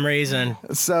for some reason.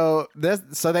 So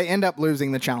they end up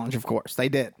losing the challenge. Of course, they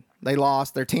did. They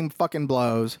lost. Their team fucking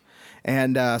blows.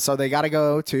 And so they got to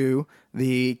go to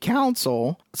the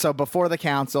council. So before the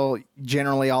council,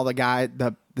 generally all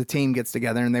the team gets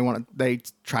together and they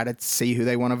try to see who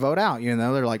they want to vote out. You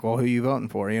know, they're like, well, who are you voting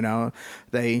for? You know,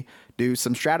 they do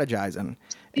some strategizing.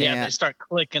 Yeah, they start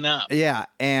clicking up. Yeah.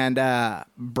 And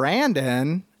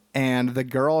Brandon and the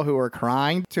girl who were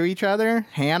crying to each other,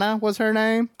 Hannah was her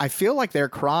name. I feel like they're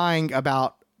crying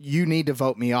about, you need to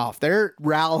vote me off. They're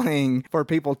rallying for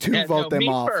people to vote them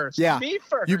off. First. Yeah. Me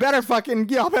first. Y'all better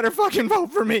fucking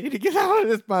vote for me to get out of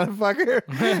this motherfucker.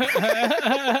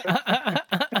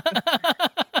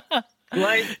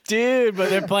 Like, dude, but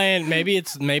they're playing. Maybe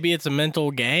it's a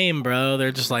mental game, bro.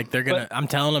 They're just like I'm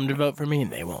telling them to vote for me, and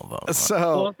they won't vote.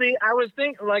 So, well, see, I was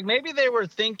thinking like maybe they were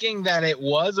thinking that it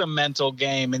was a mental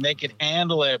game and they could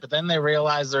handle it, but then they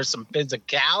realized there's some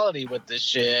physicality with this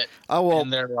shit. Oh well,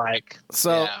 and they're like,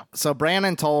 so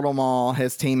Brandon told them all,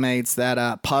 his teammates,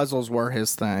 that puzzles were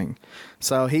his thing.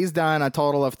 So he's done a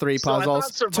total of 3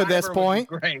 puzzles to this point,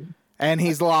 and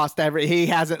he's lost he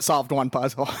hasn't solved one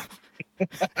puzzle.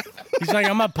 He's like,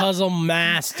 I'm a puzzle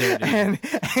master, dude. And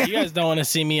you guys don't want to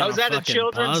see me on a fucking puzzle. I was at a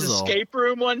children's escape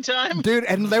room one time. Dude,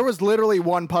 and there was literally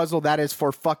one puzzle that is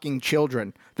for fucking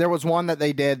children. There was one that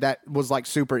they did that was like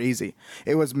super easy.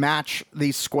 It was match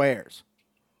these squares.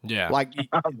 Yeah. Like,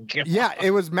 yeah,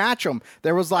 it was match them.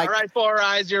 There was like... All right, 4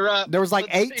 eyes, you're up. There was like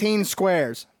 18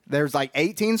 squares. There's like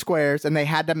 18 squares, and they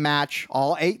had to match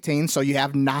all 18, so you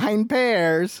have 9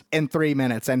 pairs in 3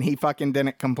 minutes, and he fucking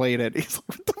didn't complete it. He's like,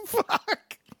 what the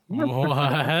fuck?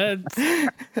 What?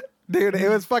 Dude, it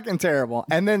was fucking terrible.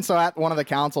 And then so at one of the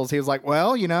councils, he was like,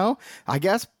 well, you know, I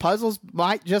guess puzzles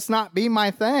might just not be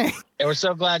my thing. Yeah, we're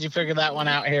so glad you figured that one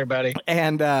out here, buddy.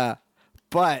 And,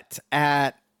 but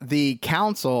at the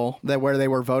council where they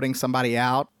were voting somebody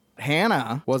out,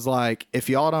 Hannah was like, if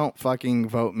y'all don't fucking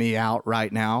vote me out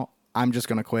right now, I'm just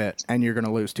going to quit, and you're going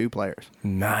to lose 2 players.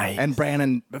 Nice. And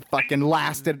Brandon fucking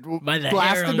lasted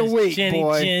a week, chinny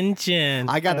boy. Chin.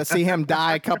 I got to see him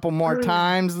die a couple more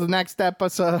times the next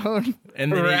episode.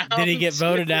 And did he get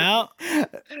voted out?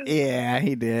 Yeah,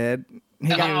 he did.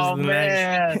 He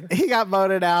got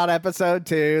voted out episode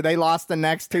 2. They lost the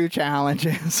next 2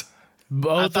 challenges.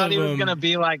 I thought he was going to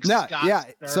be like Scott. Yeah,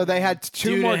 so they had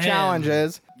 2 more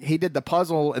challenges. He did the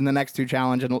puzzle in the next 2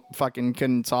 challenges and fucking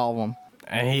couldn't solve them.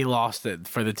 And he lost it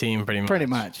for the team pretty much. Pretty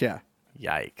much, yeah.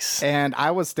 Yikes. And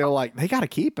I was still like, they got to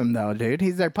keep him, though, dude.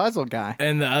 He's their puzzle guy.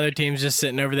 And the other team's just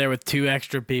sitting over there with 2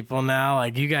 extra people now.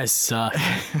 Like, you guys suck.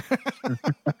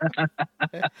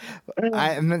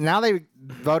 Now they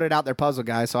voted out their puzzle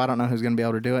guy, so I don't know who's going to be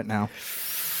able to do it now.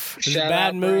 It's a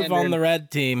bad move on the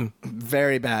red team.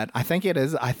 Very bad. I think it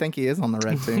is. I think he is on the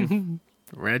red team.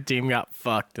 Red team got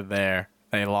fucked there.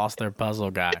 They lost their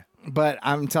puzzle guy. But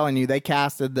I'm telling you, they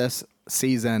casted this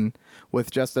season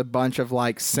with just a bunch of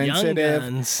like Young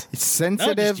guns.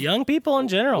 No, just young people in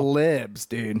general. libs,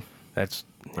 dude.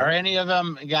 Are any of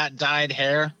them got dyed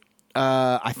hair?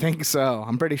 I think so.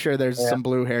 I'm pretty sure there's some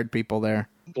blue-haired people there.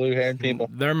 Blue-haired people.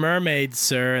 They're mermaids,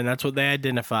 sir, and that's what they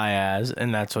identify as,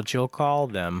 and that's what you'll call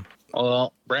them.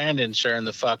 Well, Brandon sure in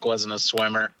the fuck wasn't a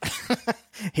swimmer.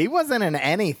 He wasn't in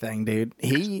anything, dude.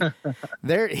 He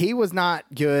was not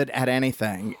good at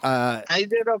anything. I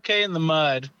did okay in the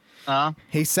mud.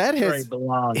 He said Where he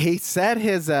belonged.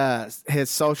 his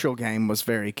social game was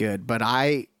very good, but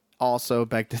I also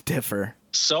beg to differ.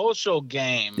 Social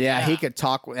game. Yeah, he could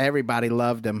talk. Everybody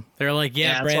loved him. They're like,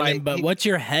 yeah, Brandon, but what's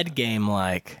your head game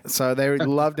like? So they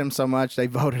loved him so much they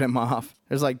voted him off.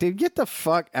 It was like, dude, get the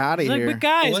fuck out of here. Like, but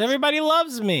guys, everybody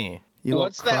loves me. You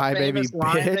What's that famous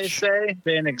line bitch. they say?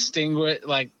 Been extinguished.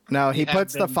 Like No, he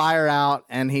puts the fire out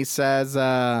and he says,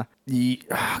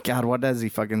 God, what does he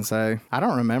fucking say? I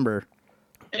don't remember.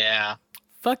 Yeah.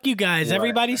 Fuck you guys. What?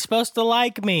 Everybody's supposed to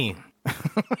like me. I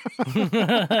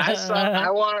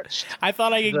watched. I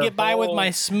thought I could get by with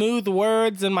my smooth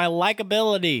words and my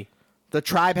likability. The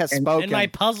tribe has spoken. And my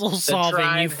puzzle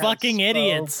solving, you fucking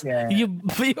idiots. spoken. You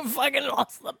fucking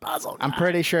lost the puzzle. I'm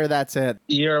pretty sure that's it.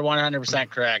 You're 100%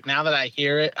 correct. Now that I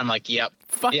hear it, I'm like, yep.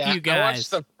 Fuck you I guys.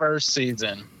 watched the first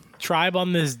season. Tribe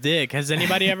on this dick. Has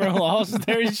anybody ever lost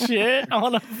their shit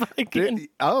on a fucking...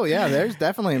 Oh, yeah, there's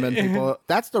definitely been people.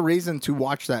 That's the reason to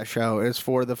watch that show is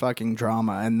for the fucking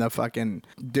drama and the fucking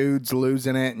dudes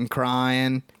losing it and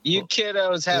crying. You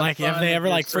kiddos have like, fun have they ever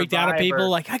with like your freaked out at Survivor.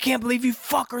 people? Like, I can't believe you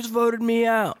fuckers voted me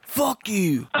out. Fuck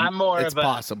you. It's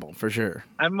possible, for sure.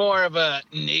 I'm more of a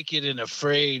naked and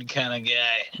afraid kind of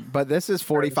guy. But this is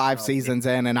 45 seasons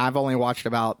in, and I've only watched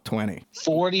about 20.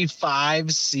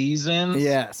 45 seasons?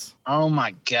 Yes. Oh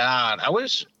my God. I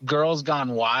wish Girls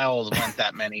Gone Wild went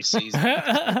that many seasons.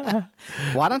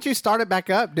 Why don't you start it back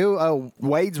up? Do a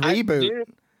Wade's reboot.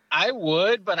 I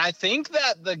would, but I think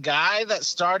that the guy that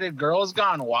started Girls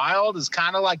Gone Wild is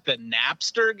kind of like the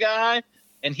Napster guy.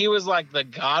 And he was like the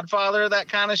godfather of that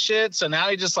kind of shit. So now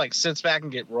he just like sits back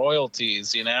and get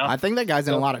royalties, you know? I think that guy's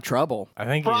in a lot of trouble. I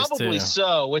think Probably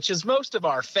so, which is most of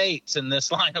our fates in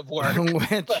this line of work.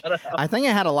 I think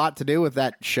it had a lot to do with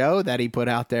that show that he put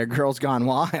out there, Girls Gone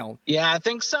Wild. Yeah, I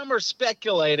think some are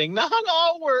speculating. Not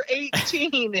all were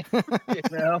 18, you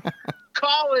know?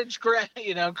 College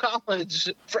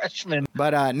freshmen.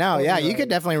 But no, yeah, you could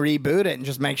definitely reboot it and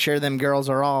just make sure them girls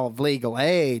are all of legal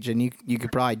age, and you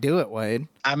could probably do it, Wade.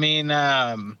 I mean,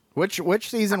 which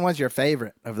season was your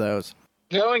favorite of those?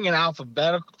 Going in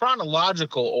alphabetical,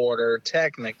 chronological order,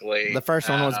 technically. The first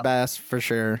one was best for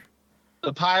sure.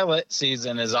 The pilot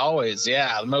season is always,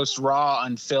 the most raw,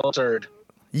 unfiltered.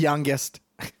 Youngest.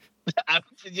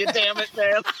 You damn it,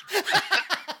 man.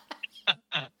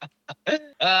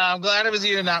 I'm glad it was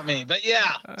you, not me. But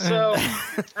yeah, so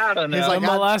I don't know. He's like,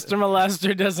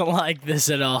 molester doesn't like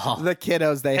this at all. The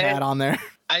kiddos they had on there.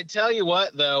 I tell you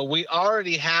what, though, we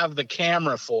already have the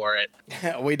camera for it.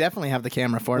 We definitely have the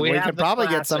camera for it. We We have could the probably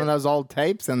get some of those old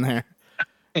tapes in there.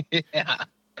 Yeah.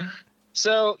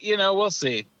 So, we'll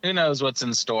see. Who knows what's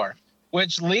in store?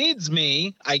 Which leads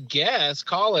me, I guess,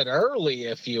 call it early,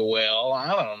 if you will. I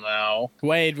don't know.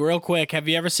 Wade, real quick, have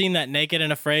you ever seen that Naked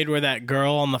and Afraid where that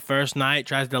girl on the first night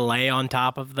tries to lay on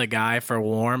top of the guy for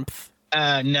warmth?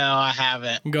 No, I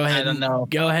haven't. Go ahead. I don't know.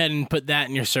 Go ahead and put that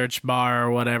in your search bar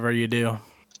or whatever you do.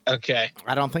 Okay.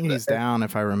 I don't think he's down,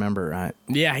 if I remember right.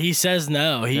 Yeah, he says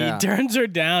no. He turns her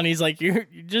down. He's like, you're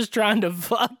just trying to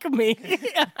fuck me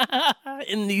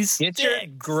in these Get sticks. your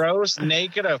gross,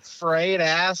 naked, afraid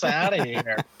ass out of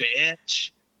here, bitch.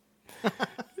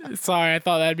 Sorry, I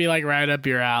thought that'd be like right up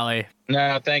your alley.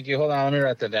 No, thank you. Hold on. Let me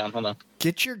write that down. Hold on.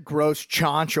 Get your gross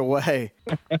chaunch away.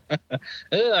 Ugh,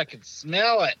 I could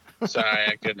smell it. Sorry,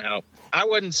 I couldn't help. I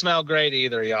wouldn't smell great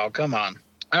either, y'all. Come on.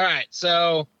 All right,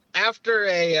 so after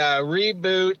a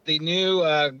reboot, the new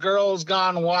Girls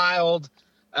Gone Wild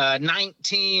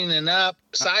 19 and up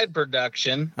side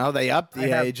production. Oh, they upped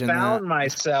the age in I found that.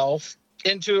 myself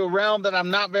into a realm that I'm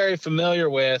not very familiar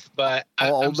with, but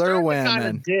I'm Older starting to women. kind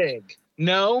of dig.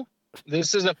 No,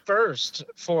 this is a first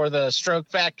for the Stroke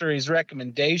Factory's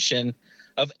recommendation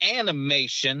of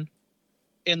animation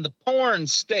in the porn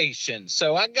station.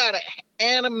 So I got an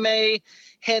anime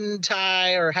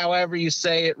hentai, or however you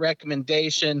say it,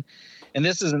 recommendation. And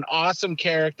this is an awesome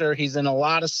character. He's in a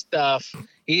lot of stuff.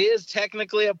 He is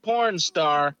technically a porn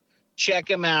star. Check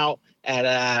him out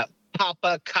at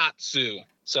Papa Katsu.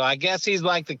 So I guess he's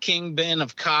like the kingpin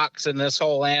of cocks in this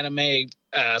whole anime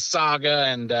saga,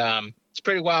 and it's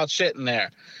pretty wild shit in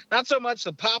there. Not so much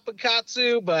the Papa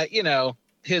Katsu, but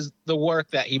the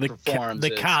work that he performs.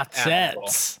 The is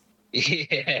Katsetts.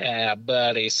 Yeah,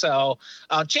 buddy. So,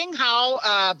 Ching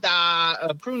Hao,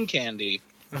 prune candy,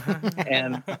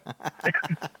 and,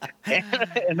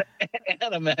 and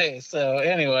anime. So,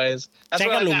 anyways, that's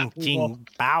what I got. People.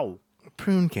 Bow.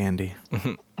 Prune candy.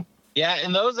 Yeah,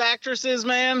 and those actresses,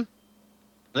 man,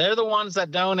 they're the ones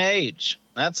that don't age.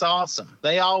 That's awesome.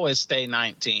 They always stay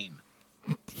 19.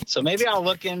 So maybe I'll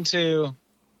look into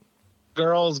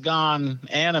Girls Gone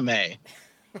anime.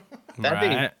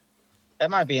 That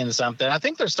might be into something. I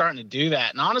think they're starting to do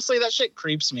that. And honestly, that shit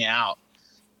creeps me out.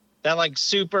 That like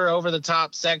super over the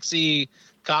top sexy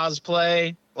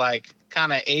cosplay, like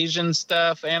kind of Asian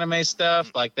stuff, anime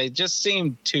stuff, like they just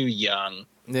seem too young.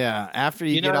 Yeah, after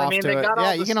you get know what off I mean? to They it. got all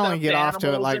Yeah, the you can only get off to it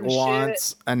stuffed like animals and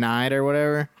once a night or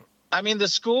whatever. I mean, the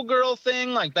schoolgirl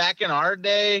thing, like back in our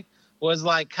day, was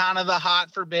like kind of the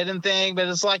hot forbidden thing, but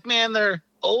it's like, man, they're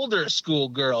older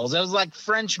schoolgirls. It was like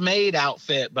French maid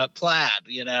outfit, but plaid,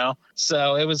 you know?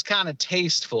 So it was kind of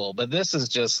tasteful, but this is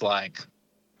just like,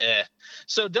 eh.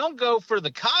 So don't go for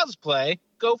the cosplay,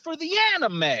 go for the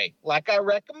anime, like I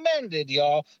recommended,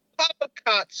 y'all.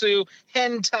 Papakatsu,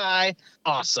 hentai,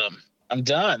 awesome. I'm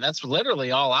done. That's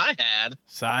literally all I had.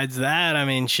 Besides that, I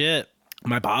mean, shit.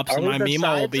 My pops and my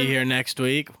Mima will be here next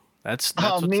week. That's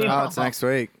what's Mima. up. Oh, it's next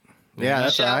week. Yeah,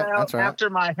 that's Shout right. out That's right. after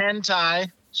my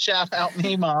hentai. Shout out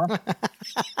Mima.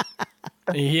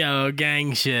 Yo,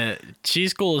 gang shit.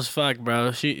 She's cool as fuck,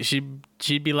 bro.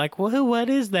 She'd be like, "Whoa, what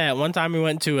is that?" One time we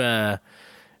went to a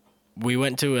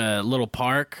little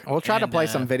park. We'll try to play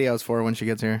some videos for her when she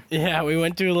gets here. Yeah, we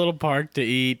went to a little park to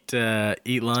eat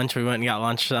lunch. We went and got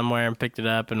lunch somewhere and picked it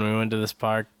up, and we went to this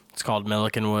park. It's called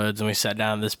Milliken Woods, and we sat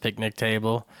down at this picnic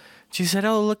table. She said,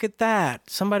 "Oh, look at that.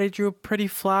 Somebody drew a pretty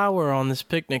flower on this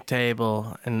picnic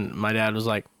table." And my dad was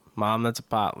like, "Mom, that's a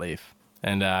pot leaf."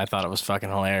 And I thought it was fucking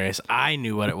hilarious. I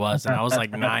knew what it was, and I was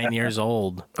like 9 years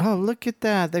old. Oh, look at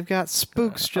that. They've got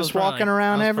spooks just walking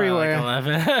around everywhere. Like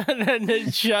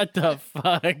 11. Shut the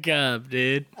fuck up,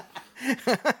 dude.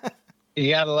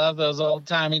 You gotta love those old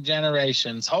timey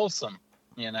generations. Wholesome,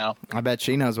 you know. I bet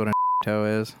she knows what a toe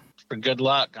is. For good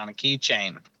luck on a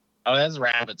keychain. Oh, that's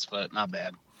rabbit's foot. Not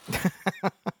bad.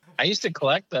 I used to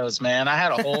collect those, man. I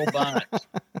had a whole bunch.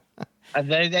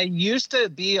 They used to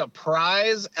be a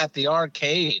prize at the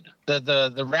arcade.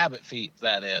 The rabbit feet,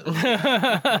 that is.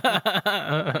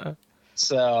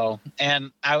 So,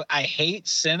 and I hate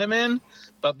cinnamon,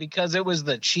 but because it was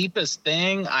the cheapest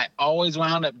thing, I always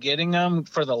wound up getting them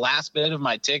for the last bit of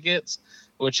my tickets,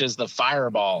 which is the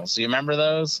fireballs. You remember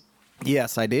those?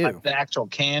 Yes, I do. Like the actual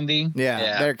candy.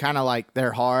 Yeah. They're kind of like,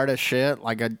 they're hard as shit,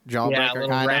 like a jawbreaker Yeah, a little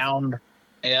kind round.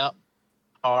 Yep.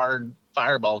 Hard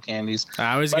fireball candies.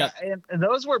 I always and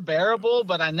those were bearable,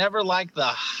 but I never liked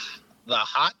the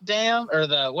hot damn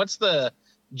or what's the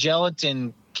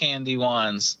gelatin candy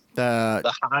ones? The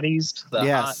hotties.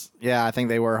 Yeah, I think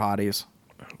they were hotties.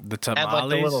 The tamales. Had like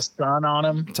the little sun on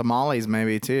them. Tamales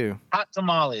maybe too. Hot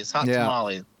tamales.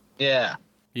 Tamales. Yeah.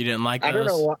 You didn't like those? I don't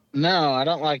know. No, I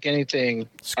don't like anything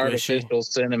Squishy. artificial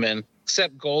cinnamon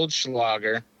except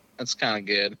Goldschlager. That's kind of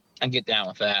good. I get down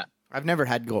with that. I've never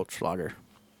had Goldschlager.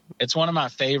 It's one of my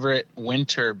favorite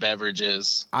winter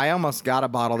beverages. I almost got a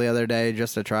bottle the other day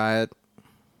just to try it.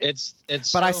 It's But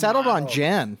so I settled on mild.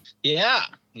 gin. Yeah,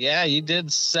 you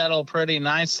did settle pretty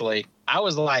nicely. I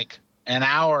was like an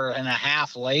hour and a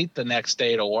half late the next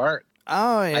day to work.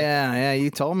 Oh yeah, you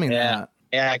told me that.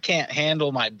 Yeah, I can't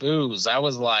handle my booze. I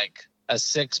was like a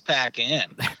 6-pack in.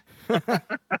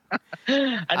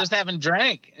 I just haven't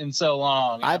drank in so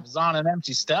long. I was on an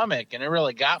empty stomach, and it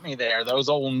really got me there. Those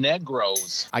old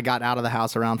Negros. I got out of the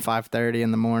house around 5:30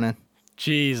 in the morning.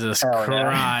 Jesus Hell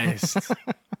Christ.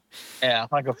 Yeah,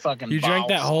 like a fucking You drank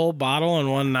that whole bottle in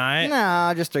one night?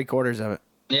 No, just 3/4 of it.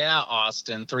 Yeah,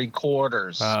 Austin,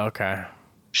 3/4. Oh, okay.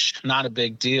 Not a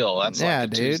big deal. That's Yeah, like a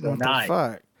dude. Tuesday What night. the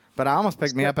fuck? But I almost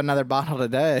picked me up another bottle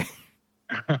today.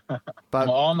 But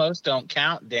Well, almost don't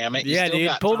count, damn it. You Yeah, still dude.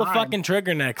 got Pull the time. fucking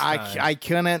trigger next time. I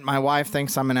couldn't. My wife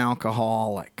thinks I'm an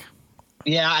alcoholic.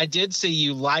 Yeah, I did see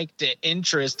you liked it.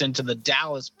 Interest into the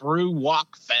Dallas Brew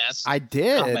Walk Fest. I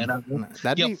did.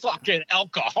 You fucking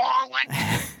alcoholic.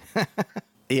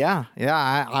 Yeah.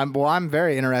 I'm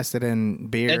very interested in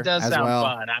beer. It does as sound well.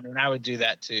 fun. I mean, I would do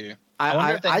that too.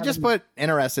 wonder if they I have just any- put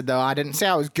interested though. I didn't say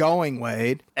I was going,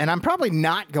 Wade, and I'm probably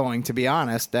not going, to be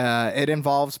honest. It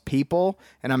involves people,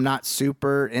 and I'm not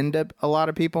super into a lot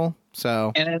of people.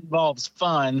 So And it involves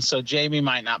fun, so Jamie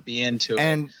might not be into it.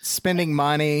 And spending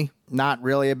money, not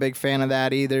really a big fan of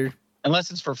that either. Unless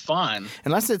it's for fun.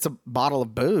 Unless it's a bottle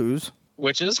of booze.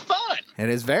 Which is fun. It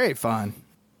is very fun.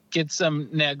 Get some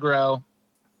Negro.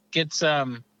 Get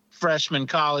some freshman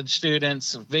college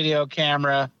students, video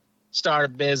camera, start a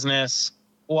business,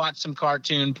 watch some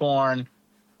cartoon porn.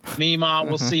 Meemaw,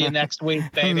 we'll see you next week,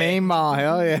 baby. Meemaw,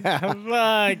 hell yeah.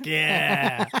 Fuck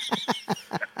yeah.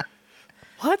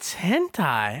 What's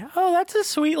hentai? Oh, that's a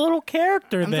sweet little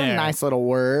character That's there. a nice little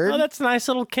word. Oh, that's a nice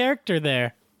little character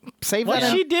there. Save What's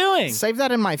that she doing? Save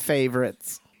that in my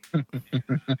favorites. All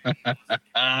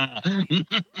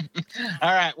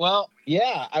right. Well,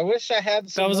 yeah, I wish I had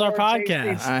some That was our more podcast.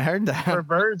 tasty I heard that.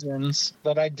 perversions,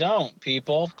 but I don't,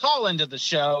 people. Call into the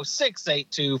show,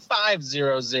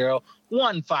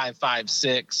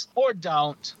 682-500-1556, or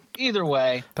don't. Either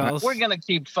way, we're going to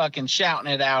keep fucking shouting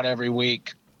it out every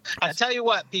week. I tell you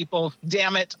what, people,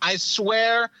 damn it, I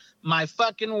swear my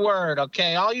fucking word,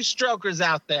 okay? All you strokers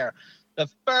out there, the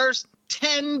first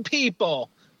 10 people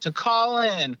to call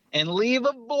in and leave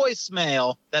a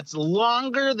voicemail that's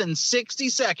longer than 60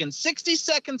 seconds. 60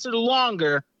 seconds or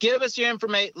longer, give us your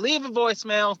information. Leave a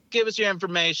voicemail, give us your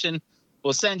information.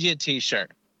 We'll send you a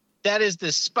T-shirt. That is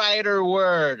the spider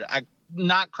word. I'm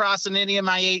not crossing any of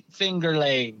my 8-finger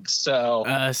legs. So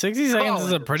 60 seconds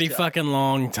is a pretty fucking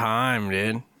long time,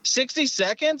 dude. 60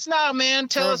 seconds? Nah, man.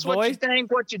 Tell For a us what you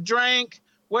think, what you drank,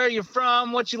 where you're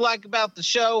from, what you like about the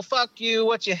show. Fuck you,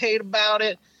 what you hate about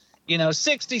it.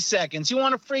 60 seconds. You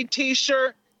want a free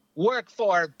T-shirt? Work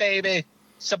for it, baby.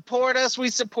 Support us. We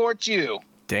support you.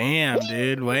 Damn,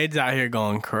 dude. Wade's out here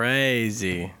going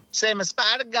crazy. Say my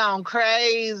spider gone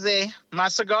crazy. My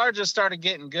cigar just started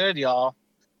getting good, y'all.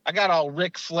 I got all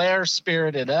Ric Flair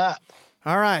spirited up.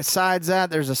 All right, besides that,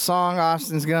 there's a song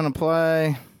Austin's going to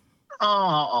play.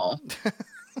 Oh.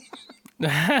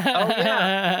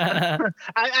 Yeah.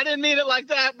 I didn't mean it like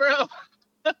that,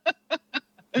 bro.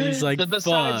 He's like,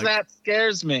 besides fuck. that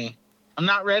scares me. I'm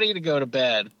not ready to go to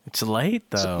bed. It's late,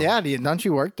 though. Yeah, don't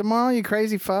you work tomorrow, you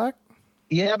crazy fuck?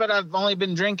 Yeah, but I've only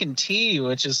been drinking tea,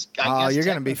 which is, I guess, you're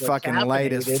going to be fucking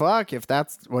late as fuck if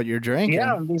that's what you're drinking.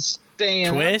 Yeah, I'm just staying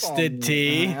up on Twisted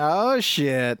tea. Oh,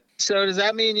 shit. So does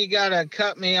that mean you got to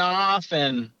cut me off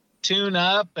and tune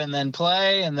up and then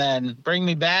play and then bring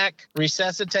me back,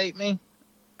 resuscitate me?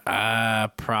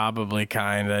 Probably,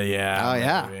 kind of, yeah. Oh,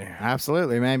 yeah. Maybe.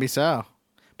 Absolutely, maybe so.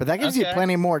 But that gives you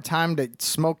plenty more time to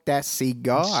smoke that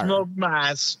cigar. Smoke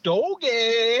my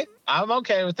stogie. I'm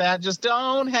okay with that. Just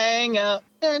don't hang up.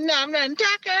 And I'm not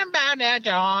talking about that.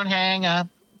 Don't hang up.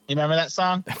 You remember that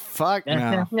song? Fuck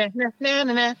no.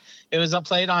 It was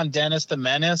played on Dennis the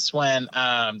Menace when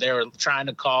they were trying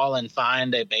to call and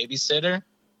find a babysitter.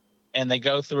 And they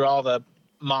go through all the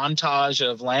montage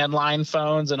of landline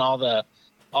phones and all the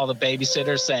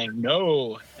babysitters saying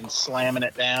no and slamming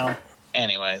it down.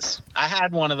 Anyways, I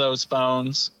had one of those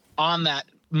phones on that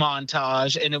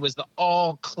montage, and it was the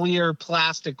all clear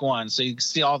plastic one, so you can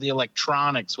see all the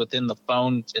electronics within the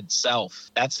phone itself.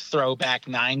 That's throwback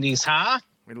 90s, huh?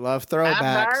 We love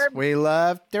throwbacks. We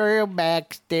love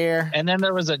throwbacks there. And then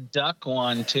there was a duck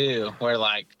one too, where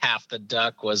like half the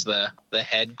duck was the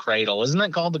head cradle. Isn't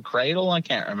it called the cradle? I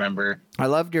can't remember. I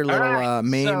loved your little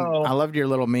meme. so- I loved your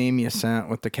little meme you sent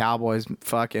with the cowboys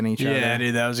fucking each other. Yeah,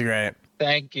 dude, that was great.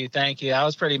 Thank you. I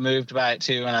was pretty moved by it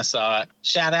too when I saw it.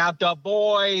 Shout out the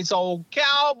boys, old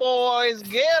cowboys,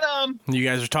 get them. You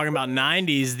guys are talking about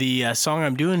 90s. The song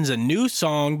I'm doing is a new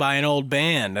song by an old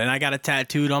band, and I got it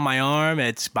tattooed on my arm.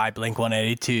 It's by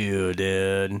Blink-182,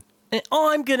 dude. And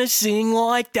I'm gonna sing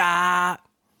like that.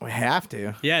 We have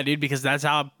to. Yeah, dude, because that's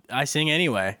how I sing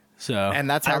anyway. So, And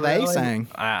that's how they sang.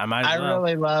 I might as well.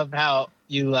 really love how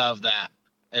you love that.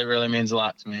 It really means a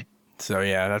lot to me. So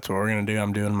yeah, that's what we're gonna do.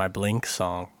 I'm doing my Blink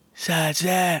song. Besides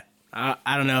that, I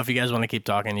don't know if you guys want to keep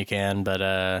talking. You can, but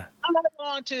I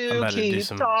want to about to do keep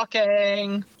some-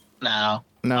 talking. No,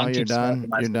 No, I'll you're keep done. smoking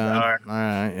my You're done. cigar. All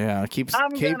right, yeah. Keep I'm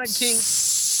gonna keep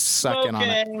sucking on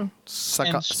it.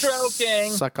 smoking and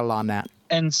stroking Suckle on that.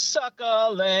 and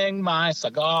suckling my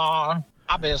cigar.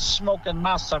 I've been smoking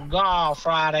my cigar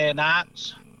Friday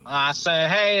nights. I say,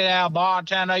 hey there,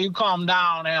 bartender, you come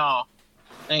down here.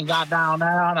 And he got down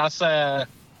there, and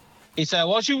he said,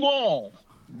 what you want?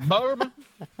 Bourbon?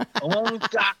 I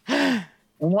want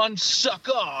one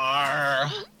cigar.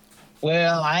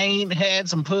 Well, I ain't had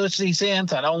some pussy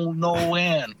since I don't know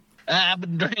when. I've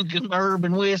been drinking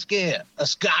bourbon whiskey, a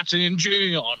scotch and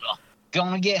gin.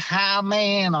 Gonna get high,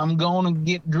 man. I'm gonna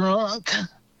get drunk.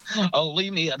 Oh,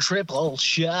 leave me a triple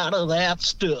shot of that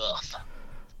stuff.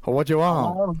 What you I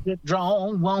want? want to get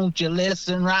drunk. Won't you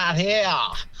listen right here?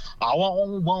 I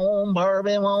want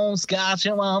bourbon, want scotch,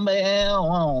 and want beer,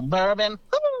 want bourbon.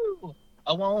 Woo!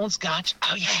 I want scotch.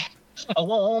 Oh, yeah. I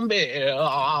want beer.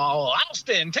 Oh,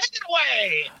 Austin, take it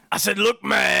away. I said, look,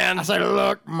 man. I said,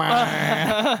 look,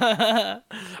 man.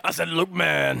 I said, look,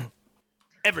 man.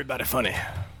 Everybody funny.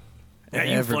 Yeah,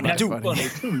 you funny too.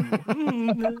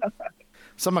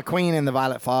 So McQueen in the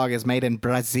Violet Fog is made in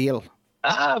Brazil.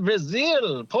 Ah,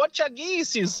 Brazil.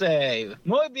 Portuguese, you say.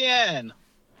 Muy bien.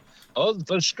 Oh,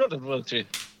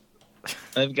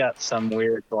 they've got some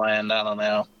weird blend. I don't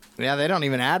know. Yeah, they don't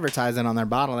even advertise it on their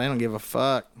bottle. They don't give a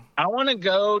fuck. I want to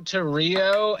go to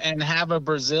Rio and have a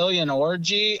Brazilian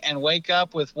orgy and wake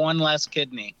up with one less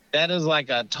kidney. That is like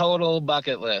a total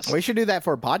bucket list. We should do that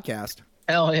for a podcast.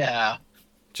 Hell yeah.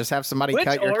 Just have somebody Which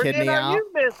cut your organ kidney are out.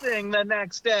 you missing the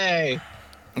next day?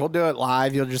 We'll do it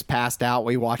live. You'll just pass out.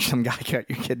 We watch some guy cut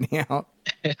your kidney out.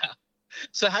 Yeah.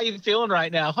 So how you feeling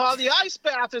right now? Oh, the ice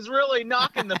bath is really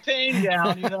knocking the pain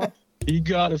down, you know? You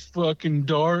got a fucking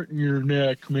dart in your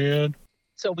neck, man.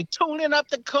 So we tuning up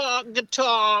the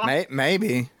guitar.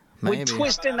 Maybe. We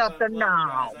twisting up the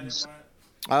knobs.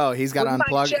 Oh, he's got to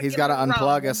unplug. He's got to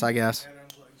unplug us, I guess.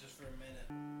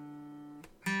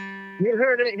 You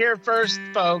heard it here first,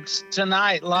 folks.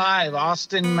 Tonight, live,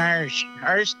 Austin Marsh.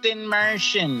 Marston.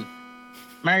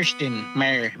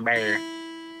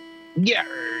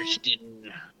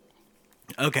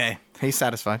 Okay. He's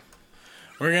satisfied.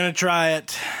 We're going to try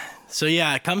it. So,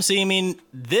 yeah, come see me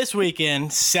this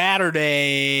weekend,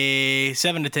 Saturday,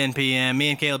 7 to 10 p.m.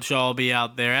 Me and Caleb Shaw will be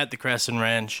out there at the Crescent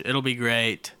Ranch. It'll be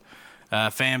great.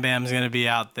 Fam Bam's going to be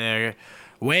out there.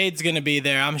 Wade's going to be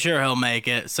there. I'm sure he'll make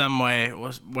it some way,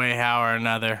 how or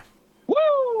another.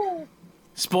 Woo!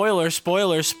 Spoilers.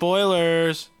 All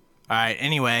right,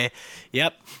 anyway,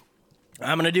 yep.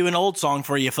 I'm going to do an old song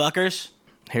for you fuckers.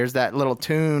 Here's that little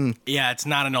tune. Yeah, it's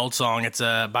not an old song. It's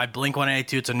by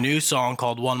Blink-182. It's a new song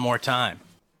called One More Time.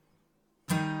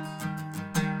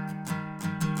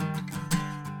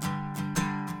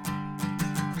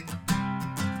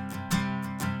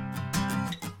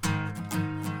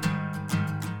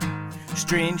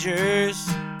 Strangers,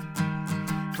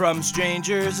 from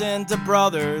strangers into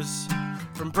brothers,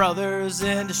 from brothers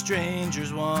into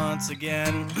strangers once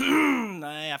again.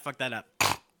 I fucked that up.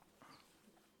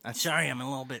 Sorry, I'm a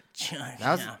little bit.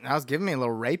 That was giving me a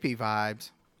little rapey vibes.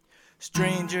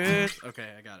 Strangers. Okay,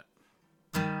 I got it.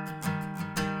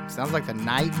 Sounds like the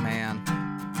Nightman.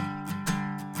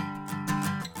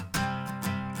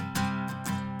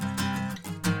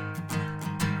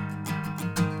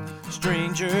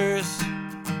 Strangers,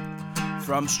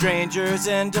 from strangers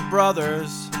into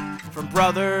brothers, from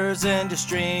brothers into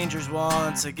strangers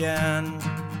once again.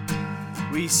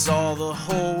 We saw the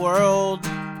whole world,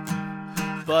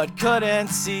 but couldn't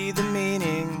see the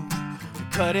meaning. We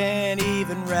couldn't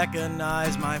even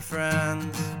recognize my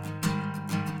friends.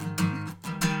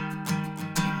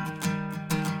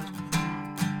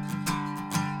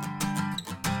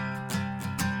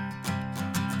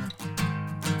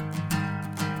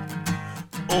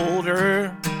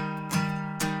 Older,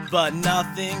 but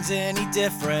nothing's any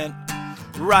different.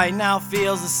 Right now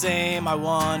feels the same, I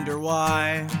wonder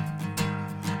why.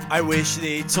 I wish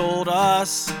they told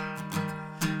us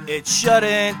it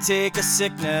shouldn't take a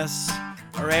sickness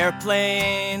or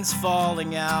airplanes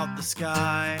falling out the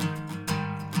sky.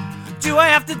 Do I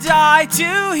have to die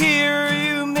to hear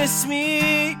you miss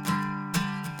me?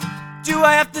 Do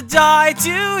I have to die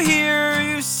to hear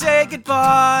you say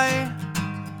goodbye?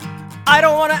 I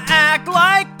don't want to act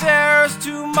like there's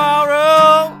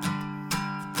tomorrow.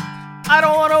 I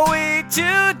don't want to wait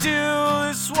to do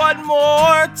this one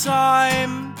more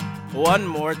time. One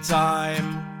more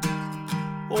time.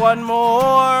 One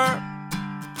more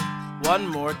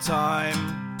time.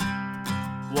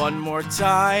 One more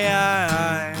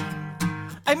time.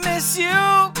 I miss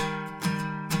you.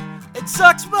 It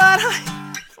sucks, but I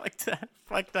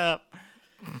fucked up.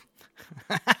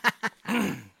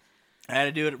 I had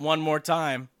to do it one more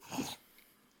time.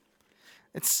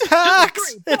 It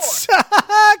sucks. It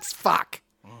sucks. Fuck.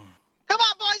 Come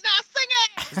on, boys, now sing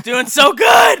it. It's doing so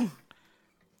good.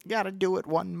 Gotta do it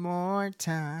one more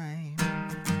time.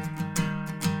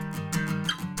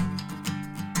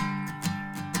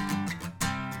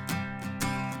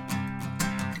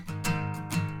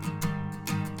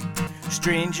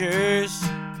 Strangers,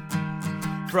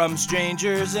 from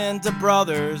strangers into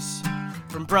brothers,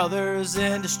 from brothers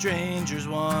into strangers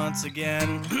once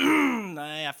again.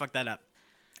 I fucked that up.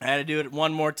 I had to do it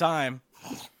one more time.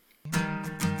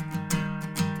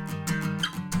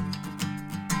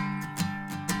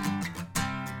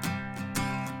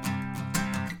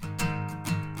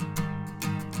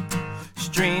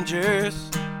 Strangers,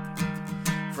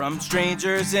 from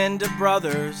strangers into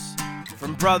brothers,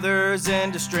 from brothers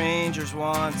into strangers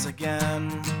once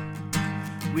again.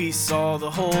 We saw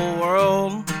the whole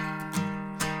world,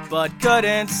 but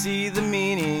couldn't see the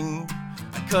meaning.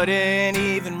 I couldn't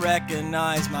even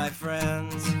recognize my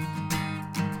friends.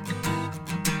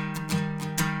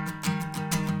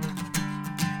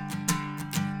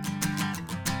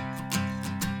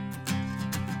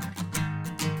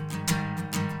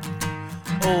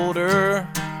 older,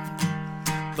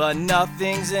 but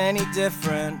nothing's any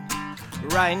different.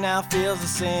 Right now feels the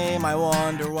same, I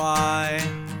wonder why.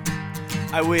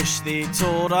 I wish they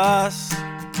told us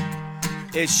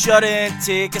it shouldn't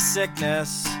take a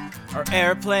sickness or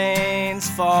airplanes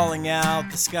falling out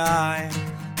the sky.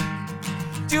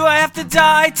 Do I have to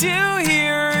die to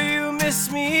hear you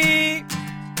miss me?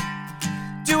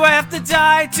 Do I have to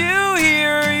die to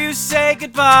hear you say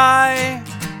goodbye?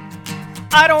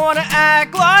 I don't wanna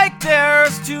act like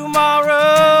there's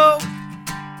tomorrow.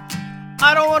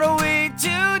 I don't wanna wait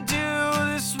to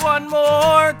do this one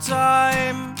more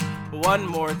time. One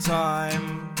more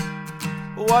time.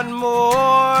 One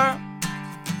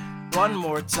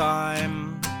more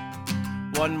time.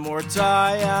 One more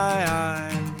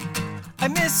time. I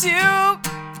miss you.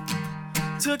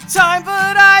 Took time,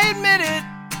 but I admit it.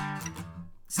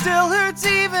 Still hurts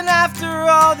even after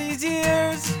all these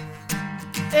years.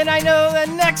 And I know that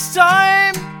next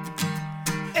time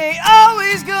ain't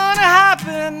always gonna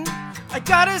happen. I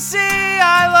gotta say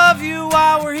I love you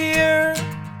while we're here.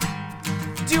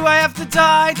 Do I have to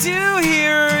die to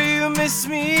hear you miss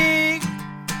me?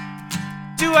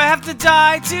 Do I have to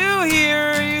die to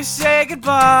hear you say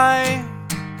goodbye?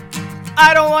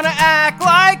 I don't wanna act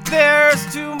like there's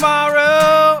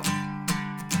tomorrow.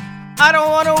 I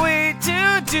don't wanna wait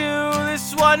to do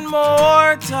this one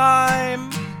more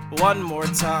time. One more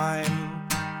time.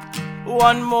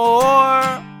 One more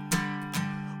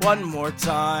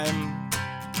time.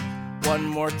 One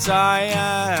more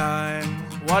time.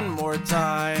 One more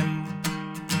time.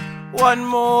 One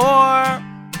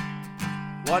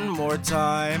more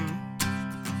time.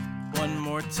 One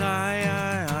more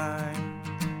time.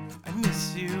 I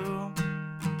miss you.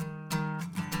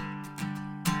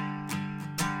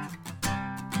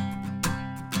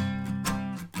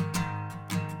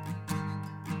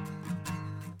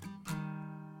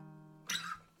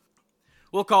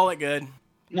 We'll call it good.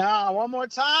 No, one more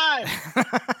time.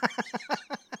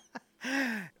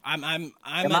 I'm Am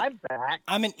I back?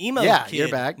 I'm an emo Yeah, kid. you're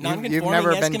back. You've Non-conforming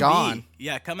never as been can gone. be.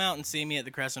 Yeah, come out and see me at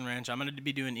the Crescent Ranch. I'm gonna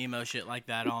be doing emo shit like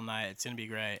that all night. It's gonna be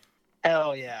great.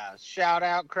 Hell yeah. Shout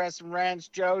out Crescent Ranch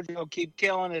Jojo. Keep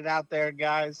killing it out there,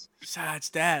 guys. Besides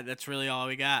that, that's really all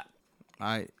we got.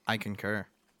 I concur.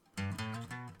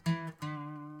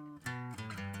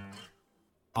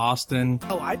 Austin,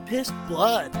 Oh, I pissed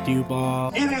blood. Cue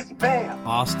Ball, It is bam.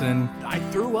 Austin. I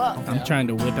threw up. I'm trying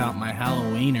to whip out my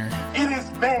Halloweener. It is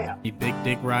bam. The Big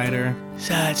Dick Rider,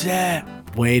 Besides that,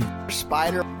 Wade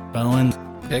Spider. Bowen,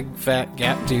 Big fat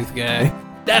gap tooth guy.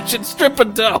 That should strip a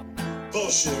dough.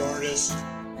 Bullshit artist.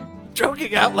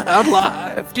 Joking out loud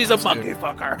live. She's a monkey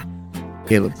fucker.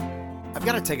 Caleb. I've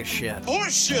got to take a shit.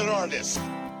 Bullshit artist.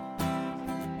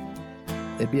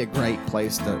 It'd be a great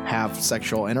place to have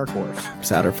sexual intercourse.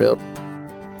 Satterfield.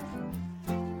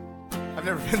 I've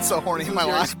never been so horny in my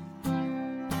life.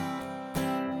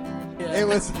 It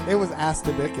was ass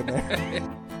to dick in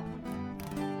there.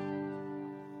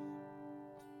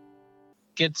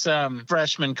 Get some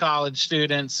freshman college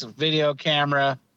students, a video camera,